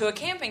equipment to a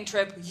camping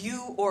trip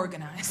you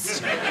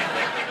organized.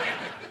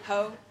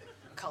 Hoe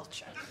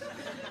culture.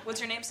 What's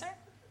your name, sir?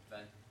 Ben.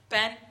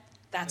 Ben?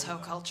 That's hoe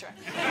culture.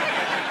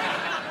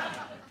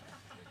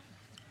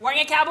 Wearing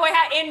a cowboy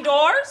hat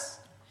indoors?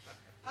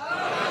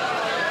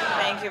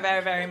 Thank you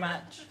very, very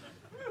much.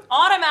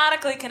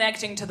 Automatically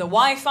connecting to the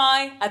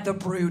Wi-Fi at the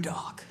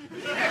Brewdog.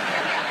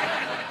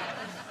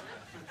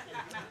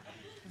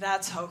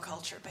 That's hoe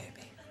culture,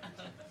 baby.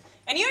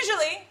 And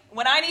usually,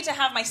 when I need to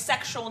have my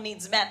sexual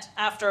needs met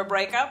after a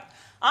breakup,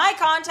 I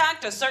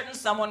contact a certain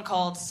someone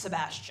called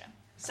Sebastian.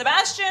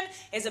 Sebastian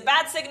is a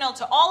bad signal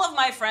to all of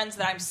my friends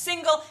that I'm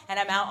single and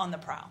I'm out on the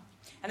prowl.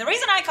 And the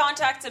reason I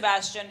contact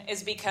Sebastian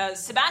is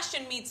because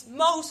Sebastian meets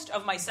most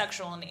of my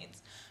sexual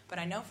needs. But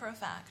I know for a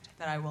fact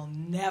that I will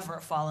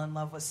never fall in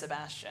love with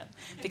Sebastian.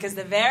 Because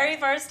the very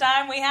first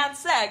time we had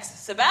sex,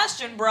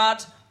 Sebastian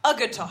brought a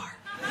guitar.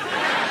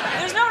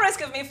 There's no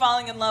risk of me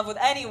falling in love with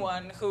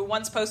anyone who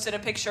once posted a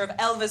picture of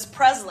Elvis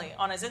Presley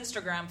on his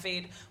Instagram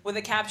feed with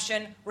the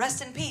caption,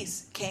 "Rest in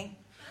peace, King."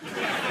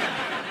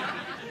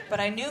 But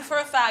I knew for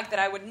a fact that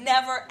I would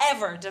never,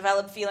 ever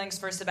develop feelings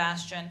for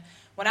Sebastian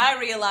when I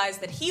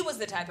realized that he was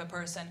the type of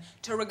person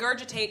to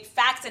regurgitate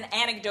facts and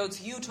anecdotes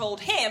you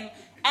told him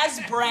as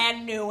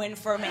brand new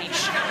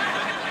information.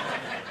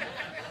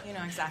 You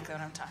know exactly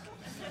what I'm talking about.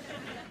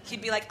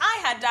 He'd be like, I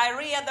had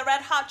diarrhea at the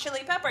Red Hot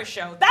Chili Peppers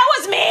show. That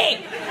was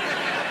me!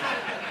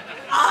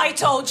 I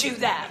told you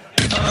that.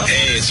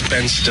 Hey, it's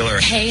Ben Stiller.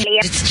 Hey,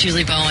 it's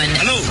Julie Bowen.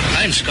 Hello,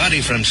 I'm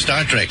Scotty from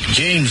Star Trek.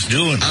 James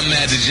Doohan. I'm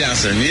Magic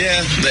Johnson.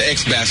 Yeah, the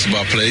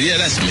ex-basketball player. Yeah,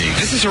 that's me.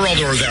 This is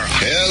Geraldo Rivera.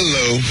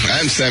 Hello,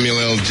 I'm Samuel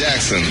L.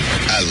 Jackson.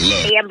 I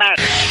love it.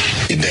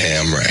 You're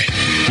damn right.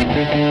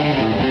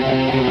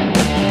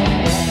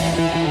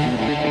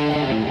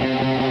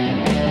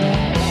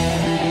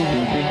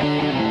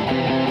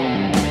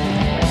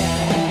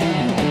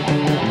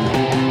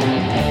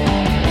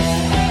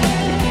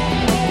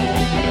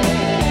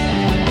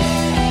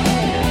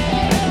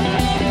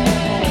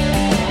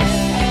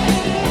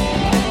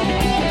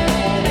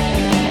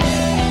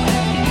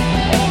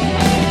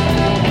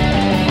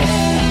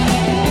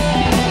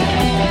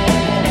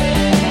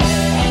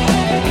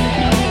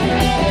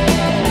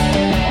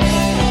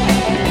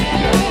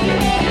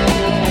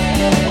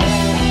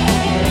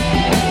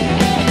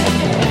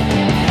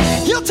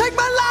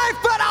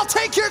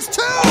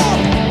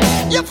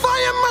 You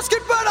fire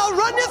musket, but I'll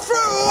run you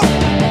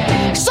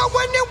through. So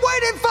when you're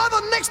waiting for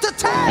the next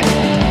attack,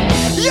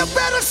 you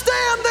better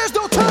stand, there's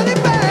no turning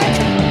back.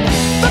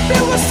 The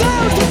bugle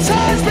sounds, the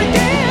charge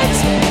begins.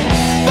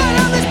 But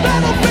on this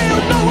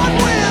battlefield, no one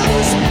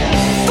wins.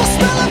 The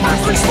smell of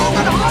iron smoke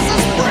and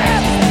horse's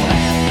breath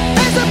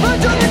as they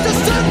plunge you into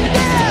sudden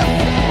death.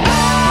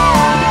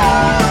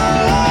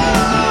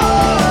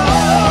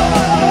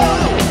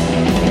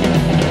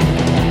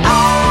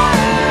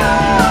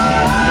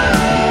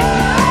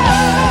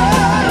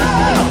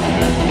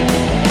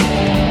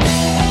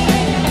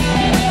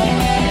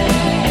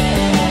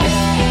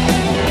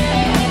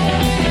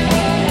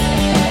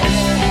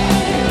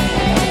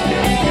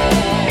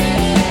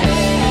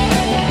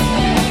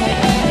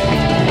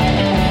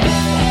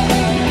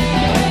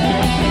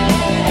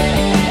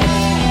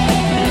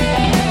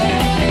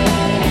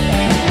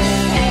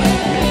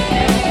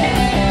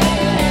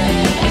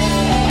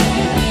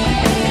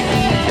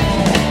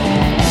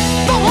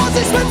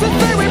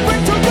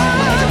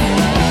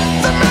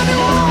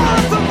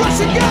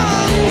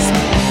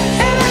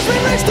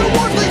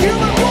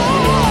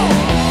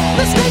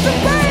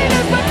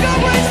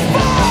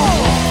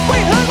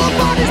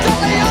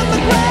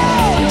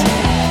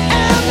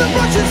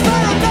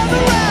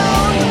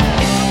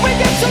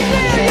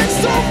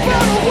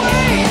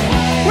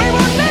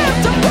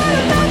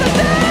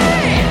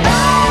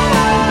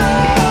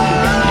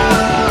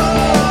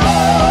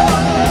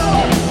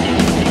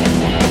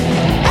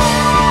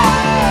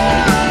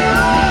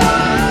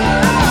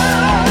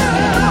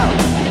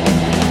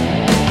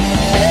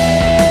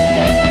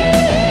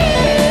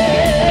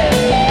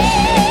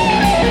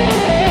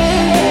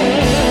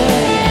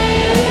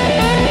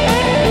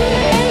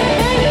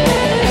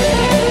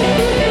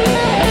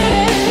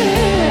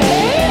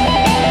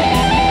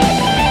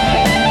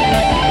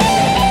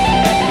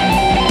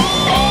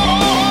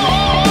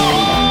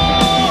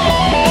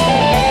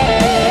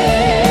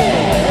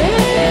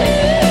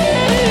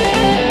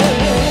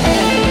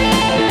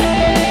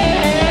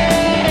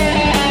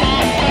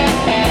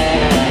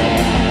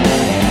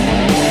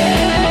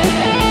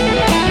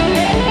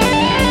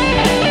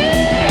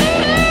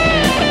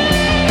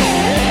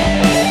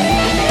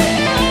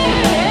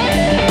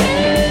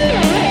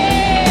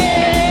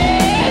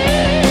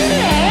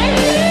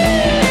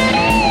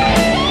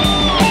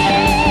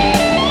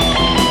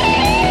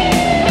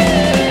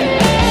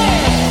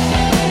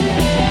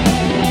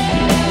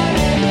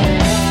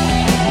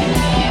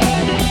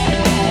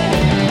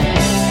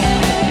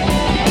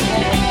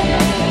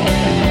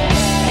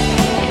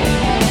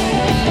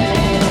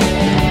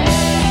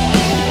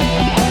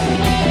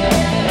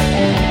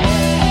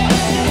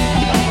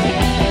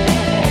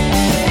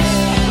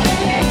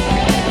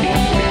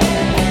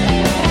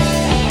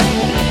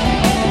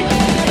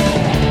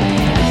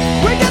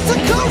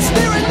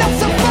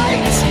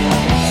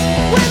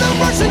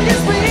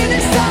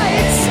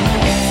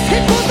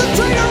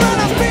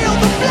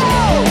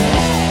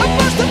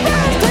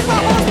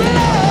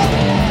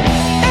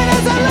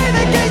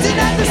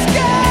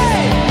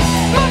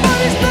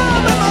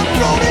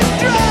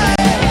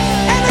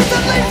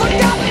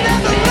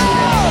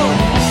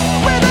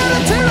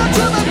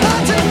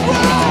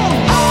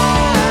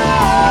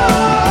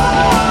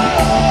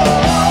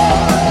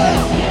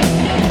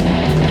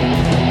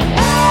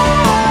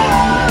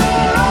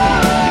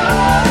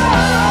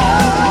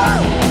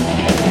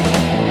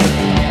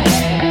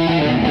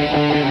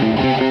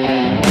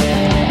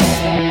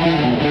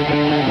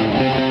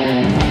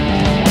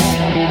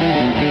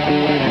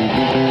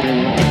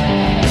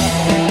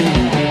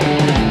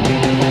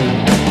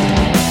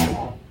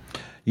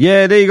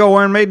 Yeah, there you go,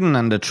 Iron Maiden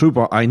and the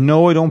Trooper. I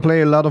know I don't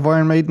play a lot of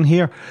Iron Maiden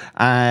here,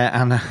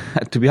 and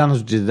to be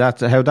honest with you,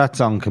 that's how that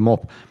song came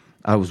up.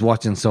 I was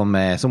watching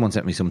someone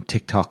sent me some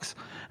TikToks,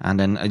 and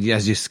then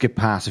as you skip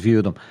past a few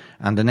of them,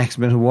 and the next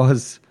minute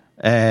was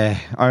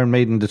Iron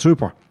Maiden, the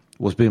Trooper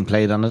was being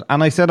played on it,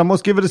 and I said I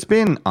must give it a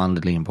spin on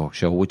the Liam Burke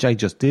Show, which I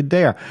just did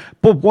there.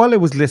 But while I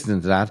was listening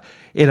to that,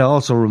 it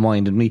also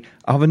reminded me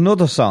of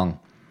another song,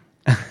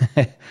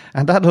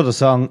 and that other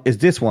song is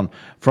this one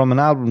from an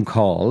album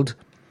called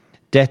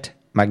Death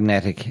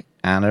Magnetic.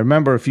 And I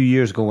remember a few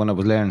years ago when I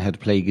was learning how to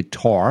play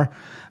guitar,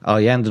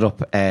 I ended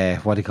up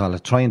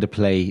trying to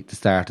play the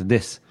start of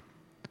this,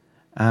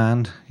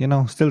 and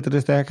still to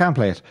this day I can't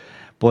play it.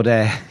 But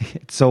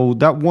so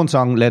that one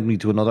song led me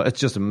to another. It's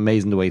just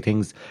amazing the way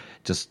things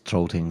just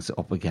throw things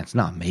up against.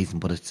 Not amazing,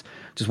 but it's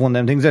just one of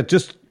them things that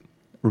just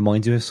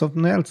reminds you of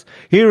something else.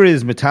 Here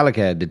is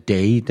Metallica, The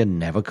Day That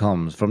Never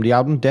Comes, from the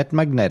album Death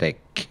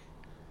Magnetic.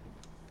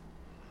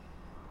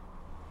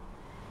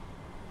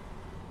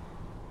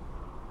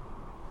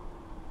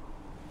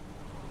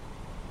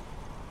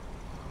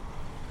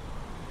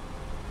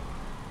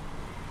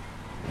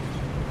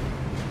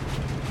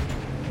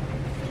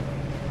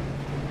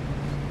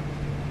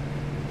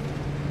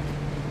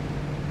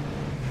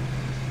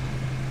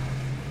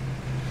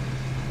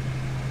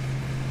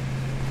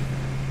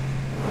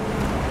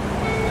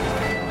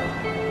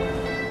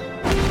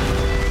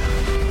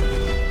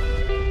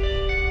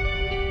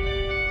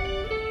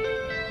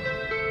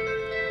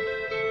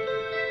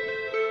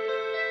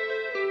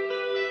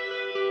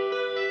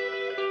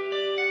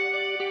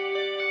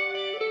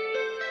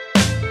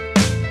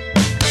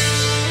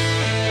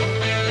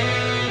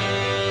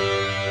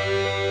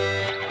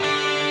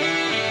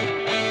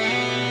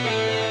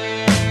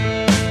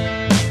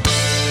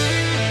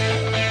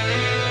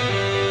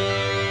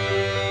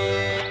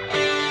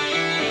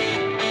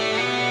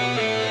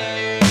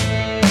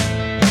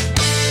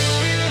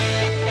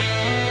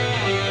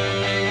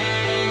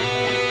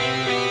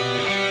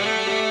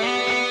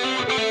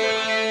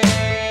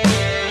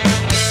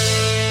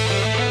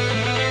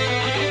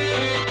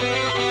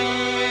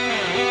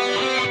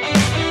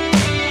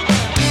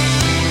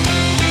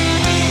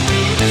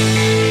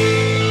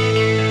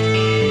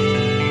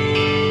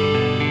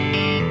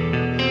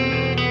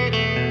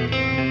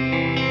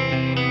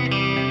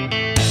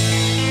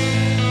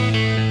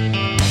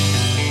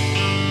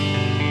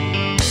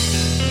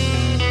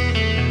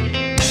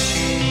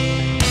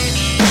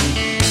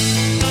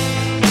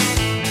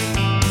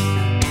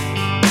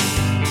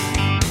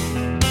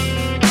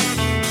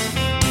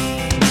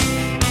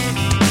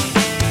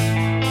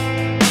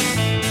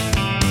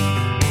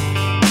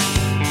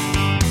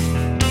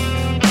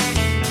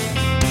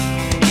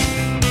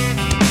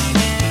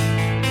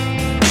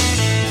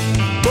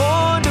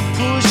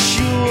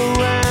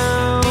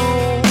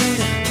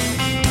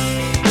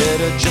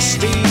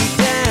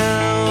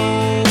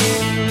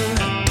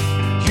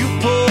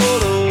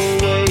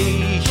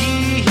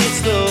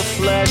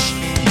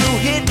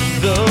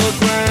 the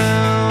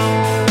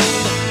ground.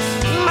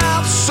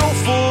 Mouth so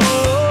full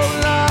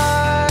of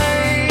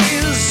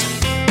lies,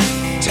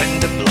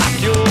 tend to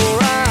block your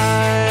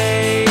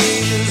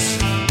eyes.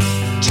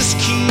 Just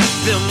keep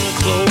them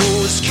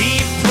closed,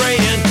 keep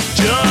praying,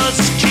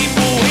 just keep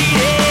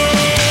waiting.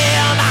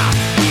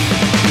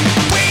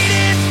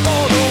 Waiting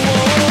for the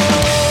one.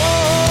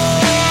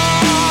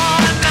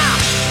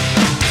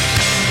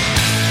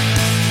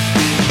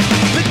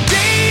 The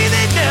day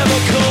that never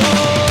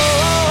comes.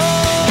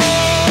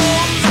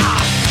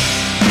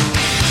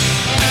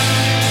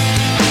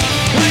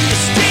 When you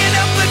stand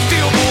up and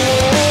feel the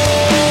warmth.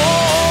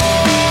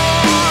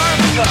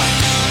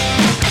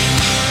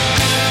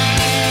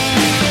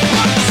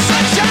 But the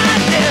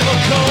sunshine never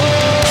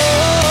comes.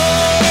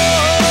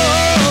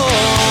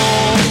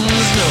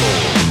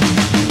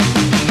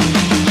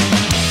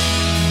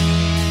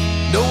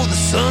 No, the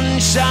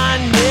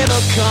sunshine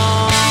never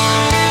comes.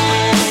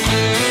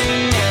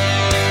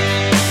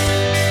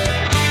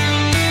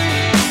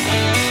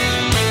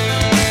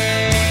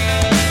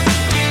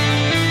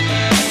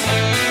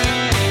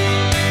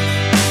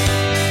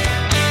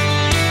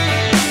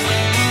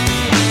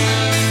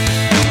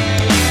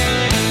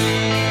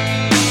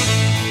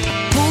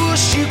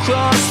 Push you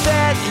cross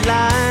that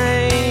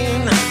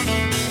line.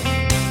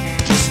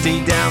 Just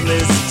stay down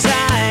this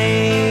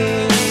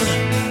time.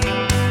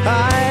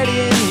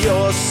 Hiding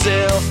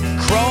yourself,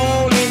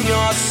 crawling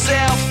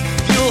yourself.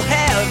 You'll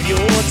have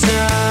your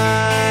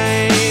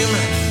time.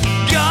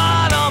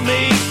 Gotta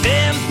make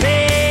them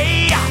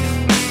pay.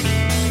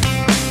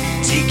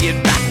 Take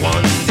it back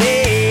one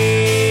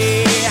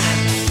day.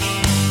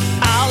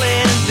 I'll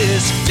end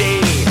this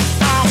day.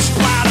 I'll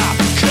splatter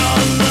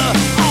color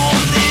on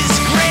this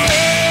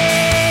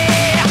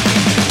gray.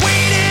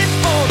 Waiting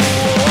for the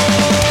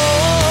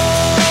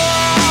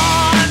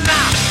one.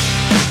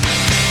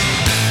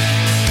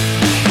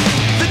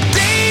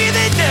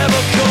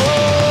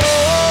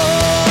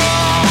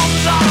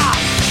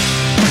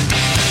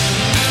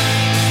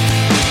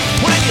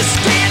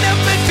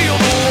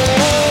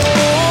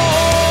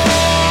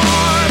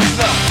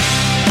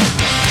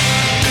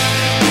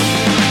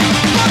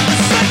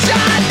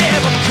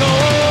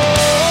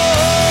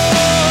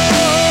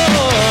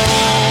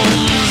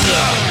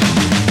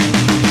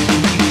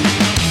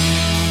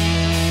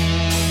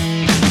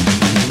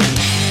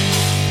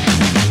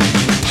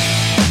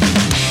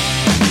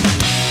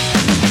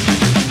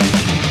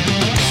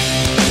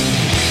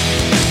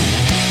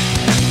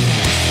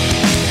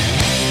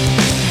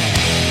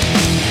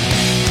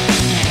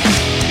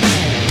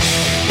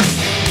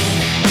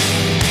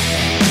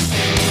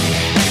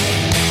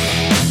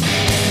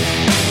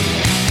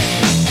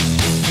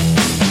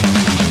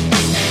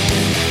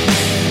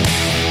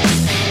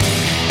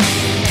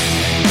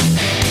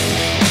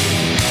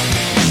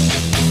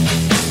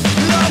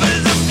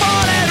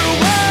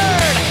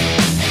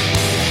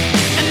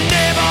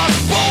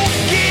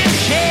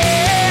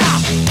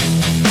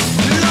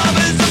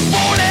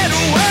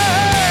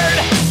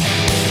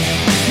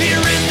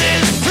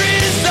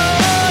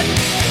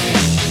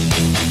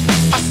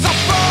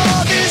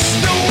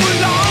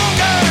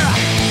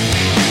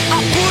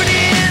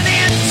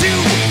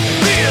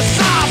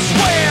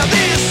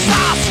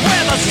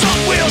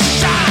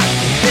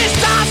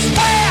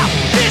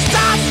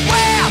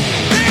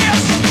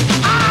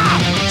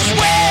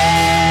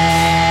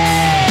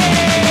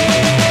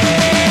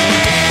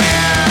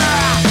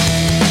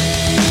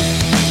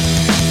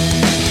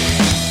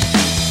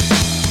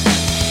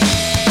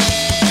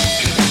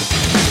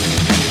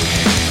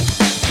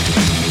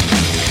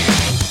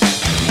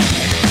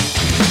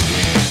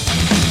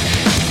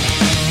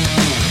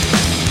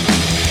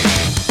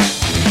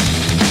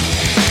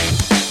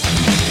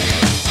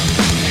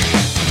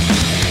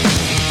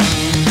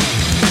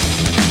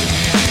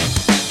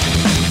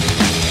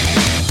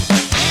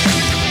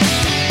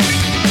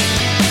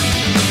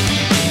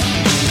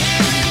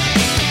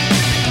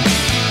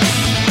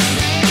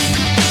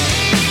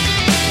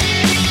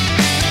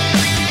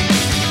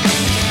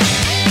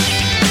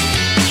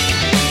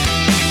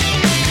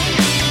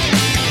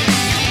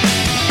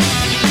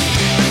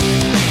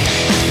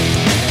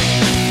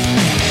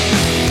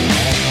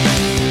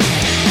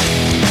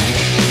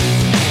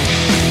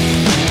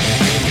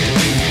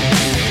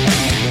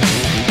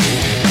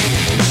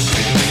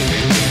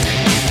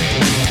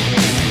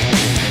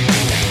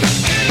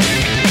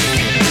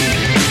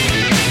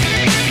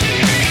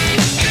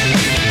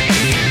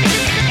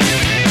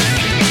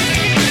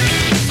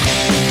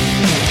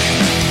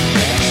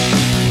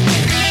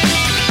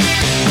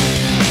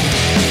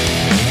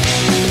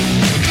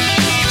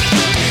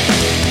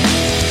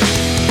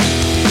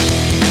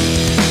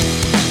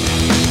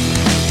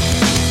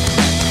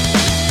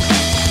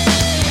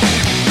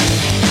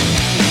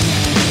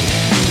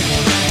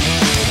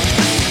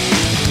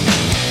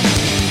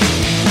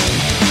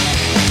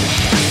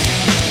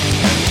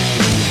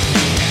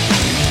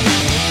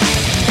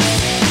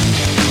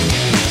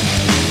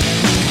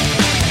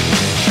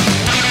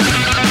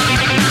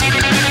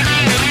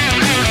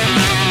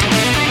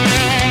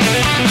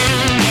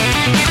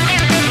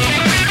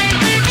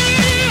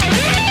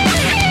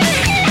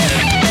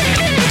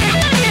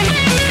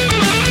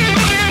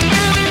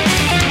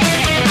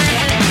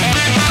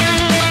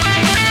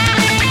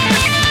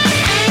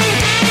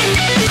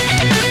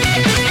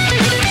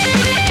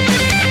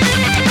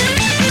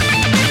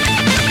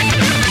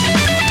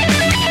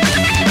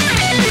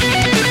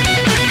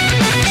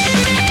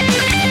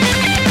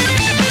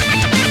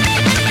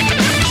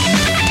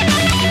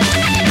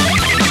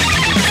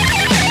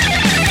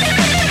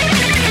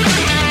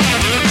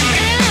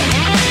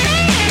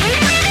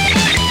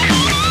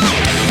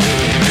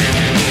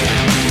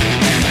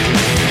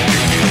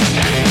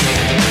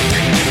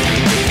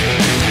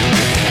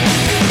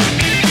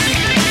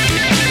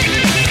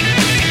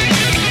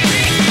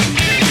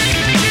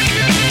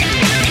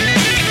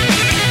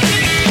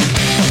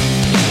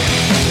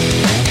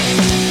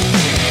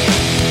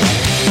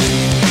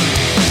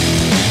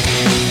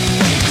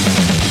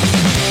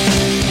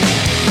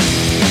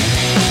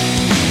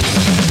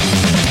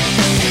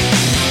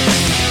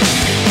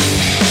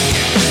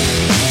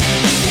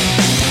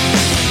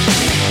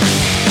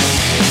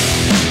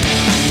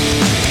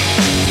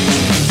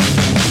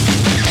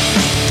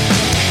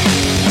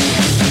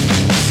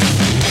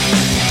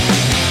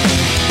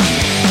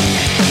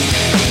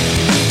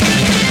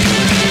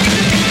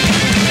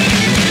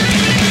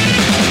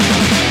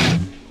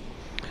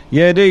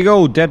 Yeah, there you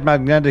go. Dead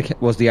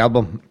Magnetic was the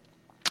album.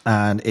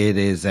 And it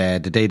is The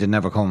Day That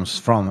Never Comes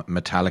from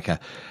Metallica.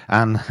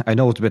 And I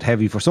know it's a bit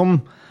heavy for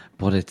some,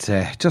 but it's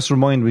just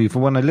reminded me, for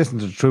when I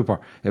listened to The Trooper,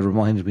 it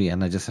reminded me,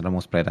 and I just said I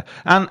must play that.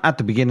 And at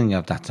the beginning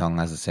of that song,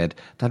 as I said,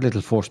 that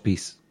little fourth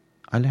piece,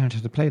 I learned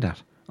how to play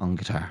that on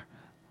guitar.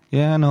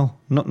 Yeah, I know.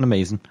 Nothing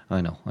amazing.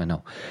 I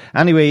know.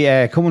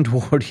 Anyway, coming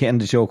toward the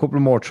end of the show, a couple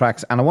of more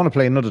tracks. And I want to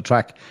play another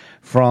track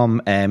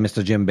from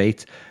Mr. Jim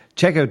Bates.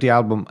 Check out the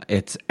album.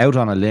 It's Out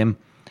on a Limb.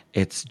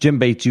 It's Jim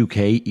Bates UK.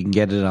 You can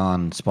get it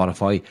on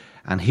Spotify.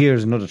 And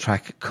here's another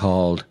track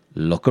called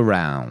Look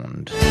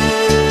Around.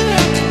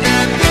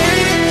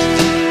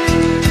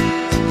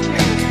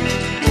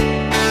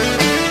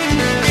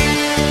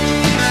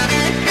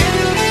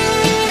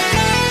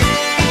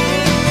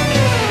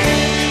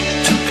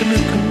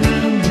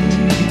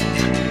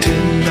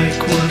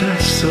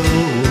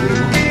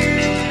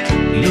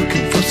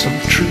 Looking for some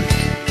truth,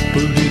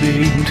 but it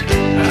ain't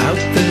out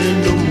there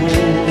no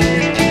more.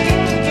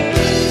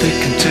 They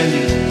can tell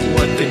you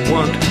what they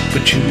want,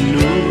 but you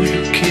know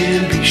you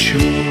can't be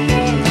sure.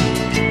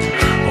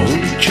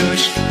 Only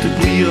choice that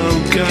we all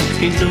got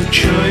ain't no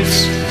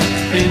choice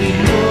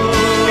anymore.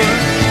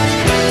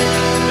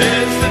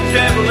 There's the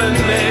devil and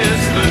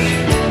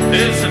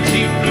there's a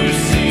deep blue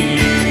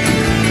sea.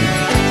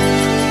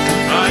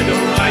 I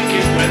don't like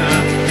it when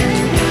I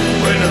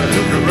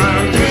look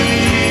around me.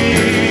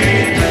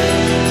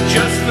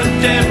 Just the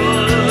devil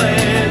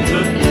and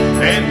the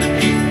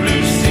deep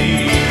blue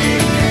sea.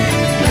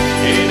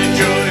 Ain't a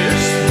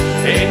joyous,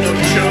 ain't no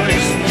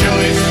choice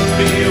to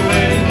be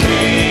with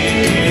me.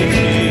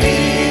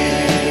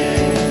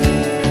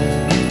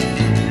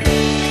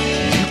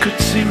 You could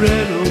see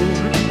red or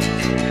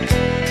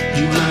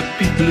you might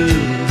be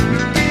blue.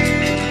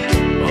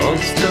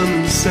 All's done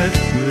and set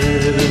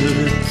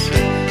with,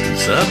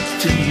 it's up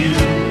to you.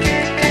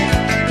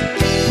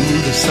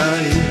 Move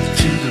aside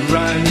to the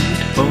right,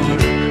 or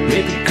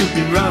maybe it could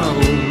be wrong.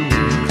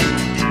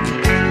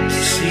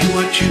 See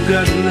what you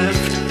got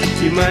left,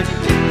 you might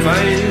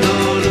find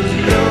all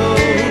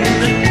alone.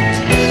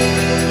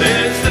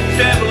 There's the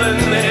devil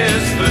and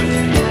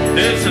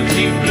there's a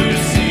deep blue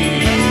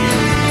sea.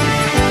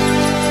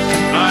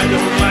 I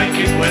don't like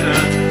it when I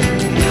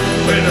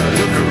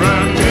look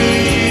around me.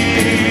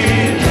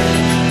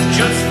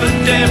 Just the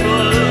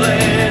devil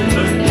and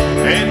the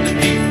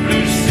deep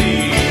blue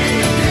sea.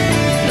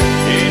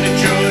 Ain't a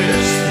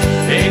joyous,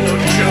 ain't no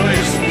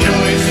choice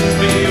to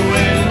be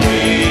with me.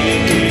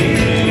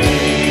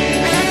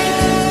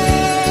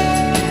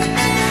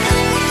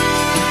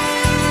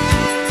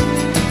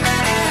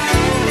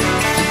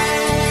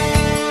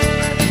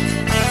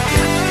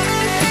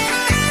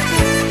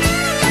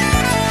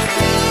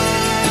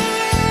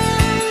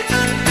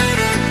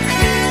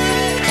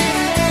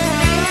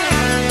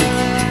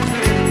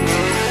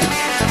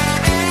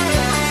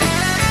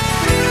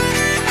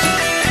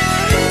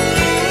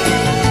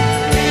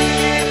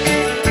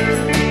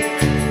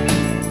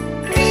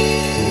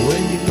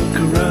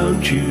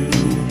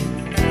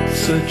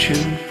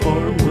 Searching for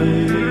a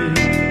way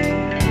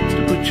to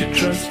put your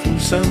trust in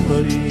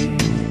somebody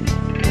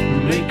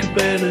and make a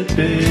better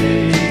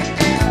day.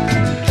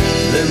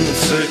 Then the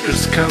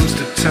circus comes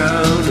to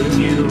town and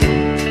you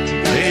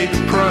pay the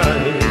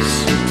price.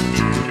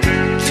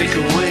 Take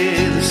away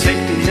the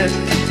safety net,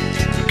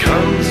 it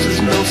comes as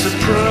no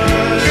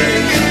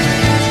surprise.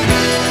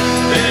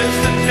 There's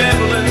the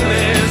devil and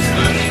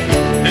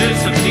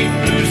there's the deep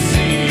blue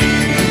sea.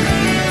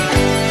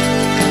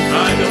 I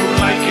don't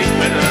like it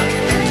when I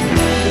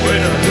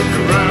look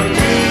around me.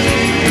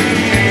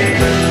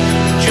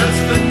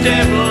 Just the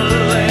devil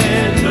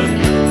and the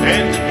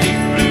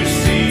deep blue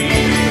sea.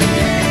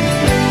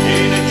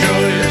 Ain't a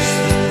joyous,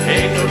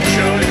 ain't no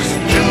choice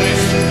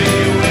to be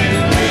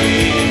with me.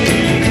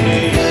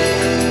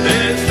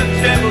 There's the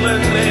devil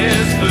and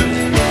there's the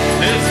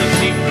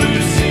deep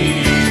blue sea.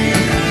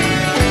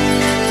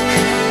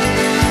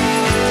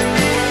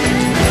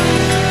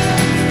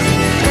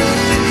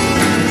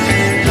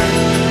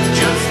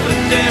 Just the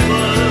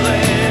devil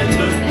and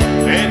the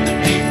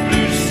deep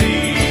blue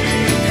sea.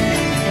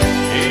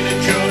 Ain't a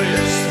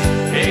joyous,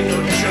 ain't no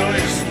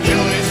choice to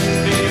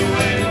be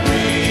with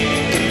me.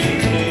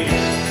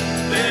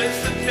 There's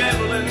the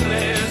devil and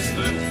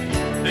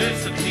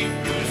there's the deep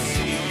blue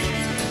sea.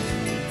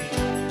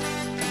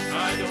 I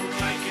don't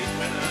like it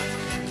when I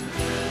look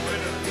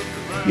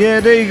around. Yeah,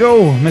 there you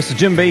go, Mr.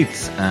 Jim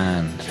Bates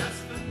and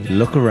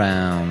Look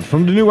Around.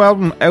 From the new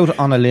album, Out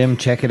on a Limb.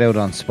 Check it out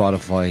on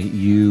Spotify.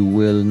 You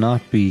will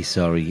not be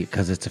sorry,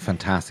 because it's a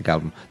fantastic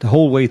album. The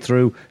whole way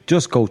through,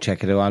 just go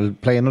check it out. I'll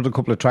play another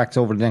couple of tracks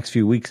over the next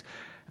few weeks,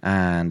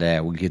 and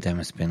we'll give them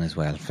a spin as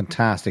well.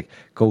 Fantastic.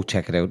 Go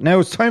check it out. Now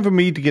it's time for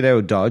me to get out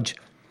of Dodge.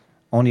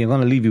 Only I'm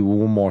going to leave you with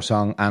one more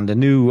song, and the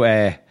new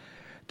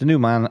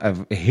man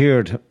I've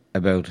heard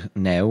about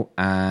now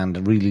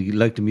and really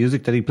like the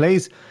music that he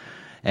plays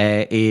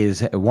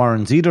is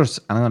Warren Zeders,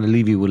 and I'm going to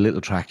leave you with a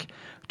little track.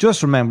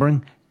 Just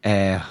remembering,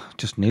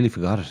 just nearly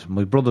forgot it,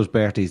 my brother's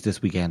birthday is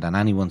this weekend, and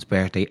anyone's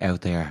birthday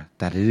out there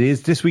that it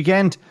is this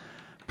weekend,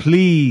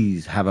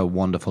 please have a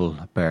wonderful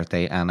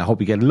birthday, and I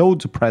hope you get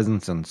loads of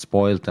presents and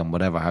spoilt and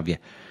whatever have you.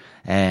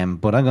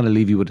 But I'm going to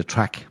leave you with a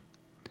track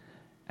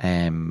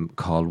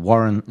called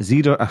Warren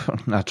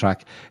Zedar. Not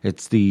track.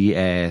 It's the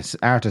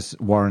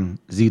artist Warren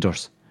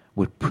Zedars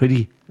with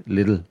Pretty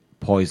Little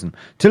Poison.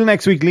 Till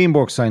next week, Liam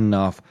Burke signing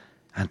off.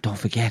 And don't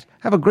forget,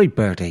 have a great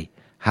birthday.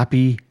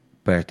 Happy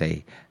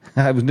birthday.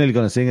 I was nearly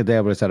going to sing it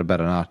there, but I said I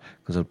better not,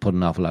 because it'll put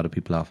an awful lot of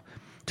people off.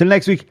 Till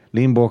next week,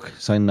 Liam Burke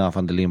signing off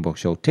on the Liam Burke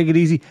Show. Take it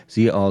easy.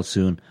 See you all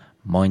soon.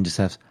 Mind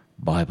yourselves.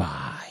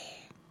 Bye-bye.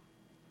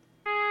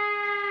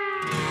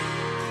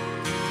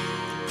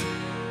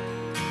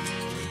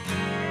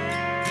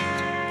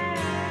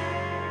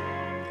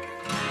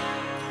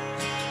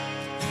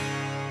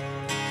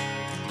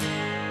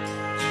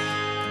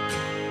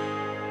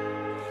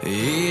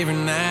 Every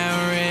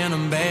now and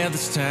then about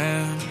this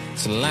time,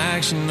 it's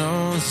like she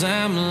knows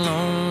I'm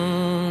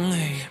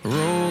lonely.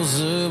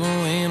 Rolls up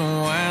when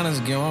a wine is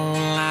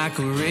gone, like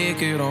a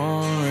record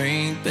on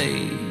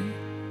repeat.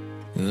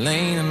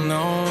 Leaning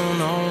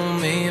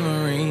on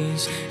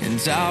memories and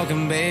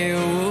talking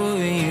about what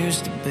we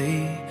used to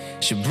be.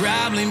 She'll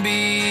probably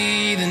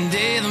be the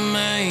death of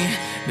me,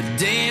 but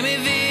damn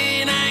if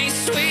it ain't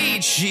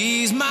sweet.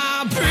 She's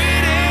my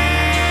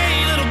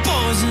pretty little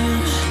poison,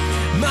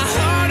 my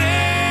heart.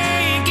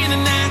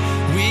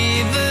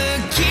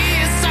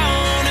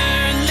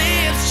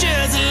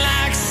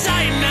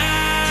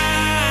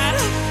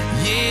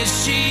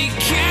 She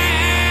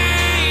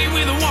came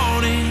with a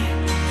warning,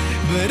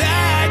 but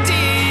I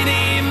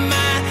didn't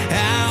mind.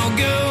 I'll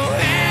go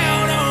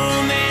out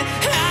on that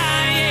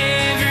high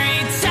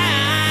every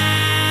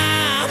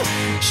time.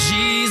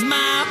 She's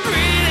my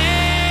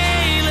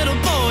pretty little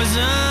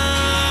poison,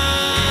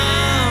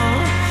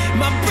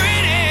 my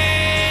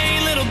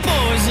pretty little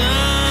poison.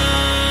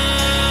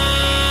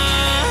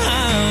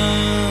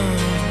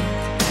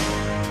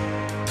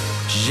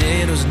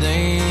 Shadows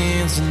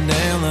dancing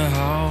down the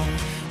hall,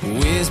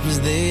 whispers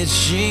that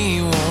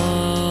she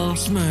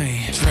wants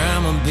me. Try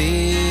my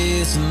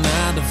best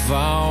not to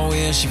fall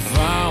where she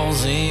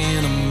falls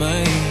into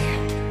me.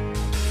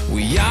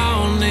 We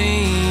all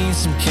need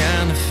some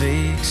kind of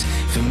fix.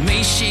 For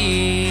me,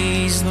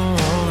 she's the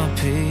one I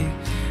pick.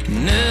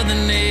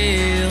 Nothing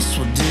else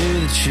will do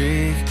the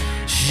trick.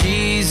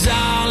 She's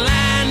all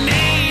I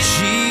need.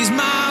 She's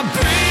my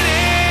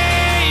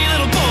pretty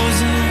little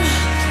poison,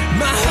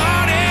 my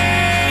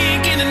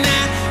heartache in the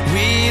night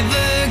with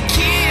a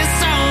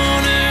kiss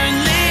on her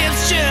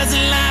lips, just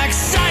like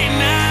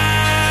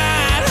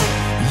cyanide.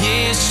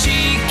 Yeah,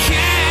 she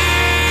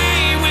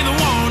came with a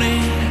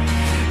warning,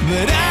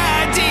 but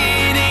I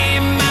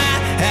didn't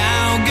mind.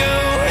 I'll go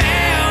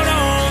out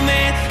on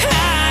that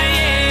high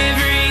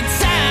every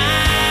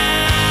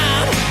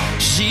time.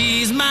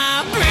 She's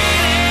my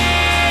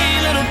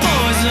pretty little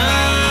poison,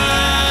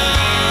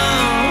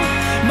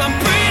 my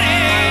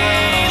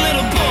pretty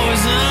little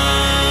poison.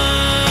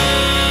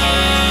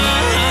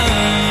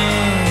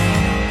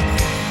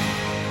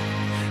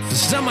 For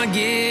some, I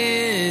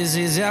guess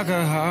it's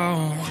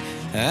alcohol.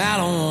 I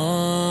don't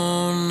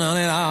want none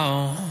at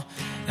all.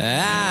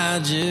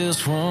 I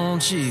just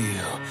want you.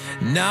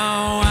 No,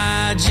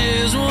 I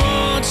just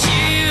want you.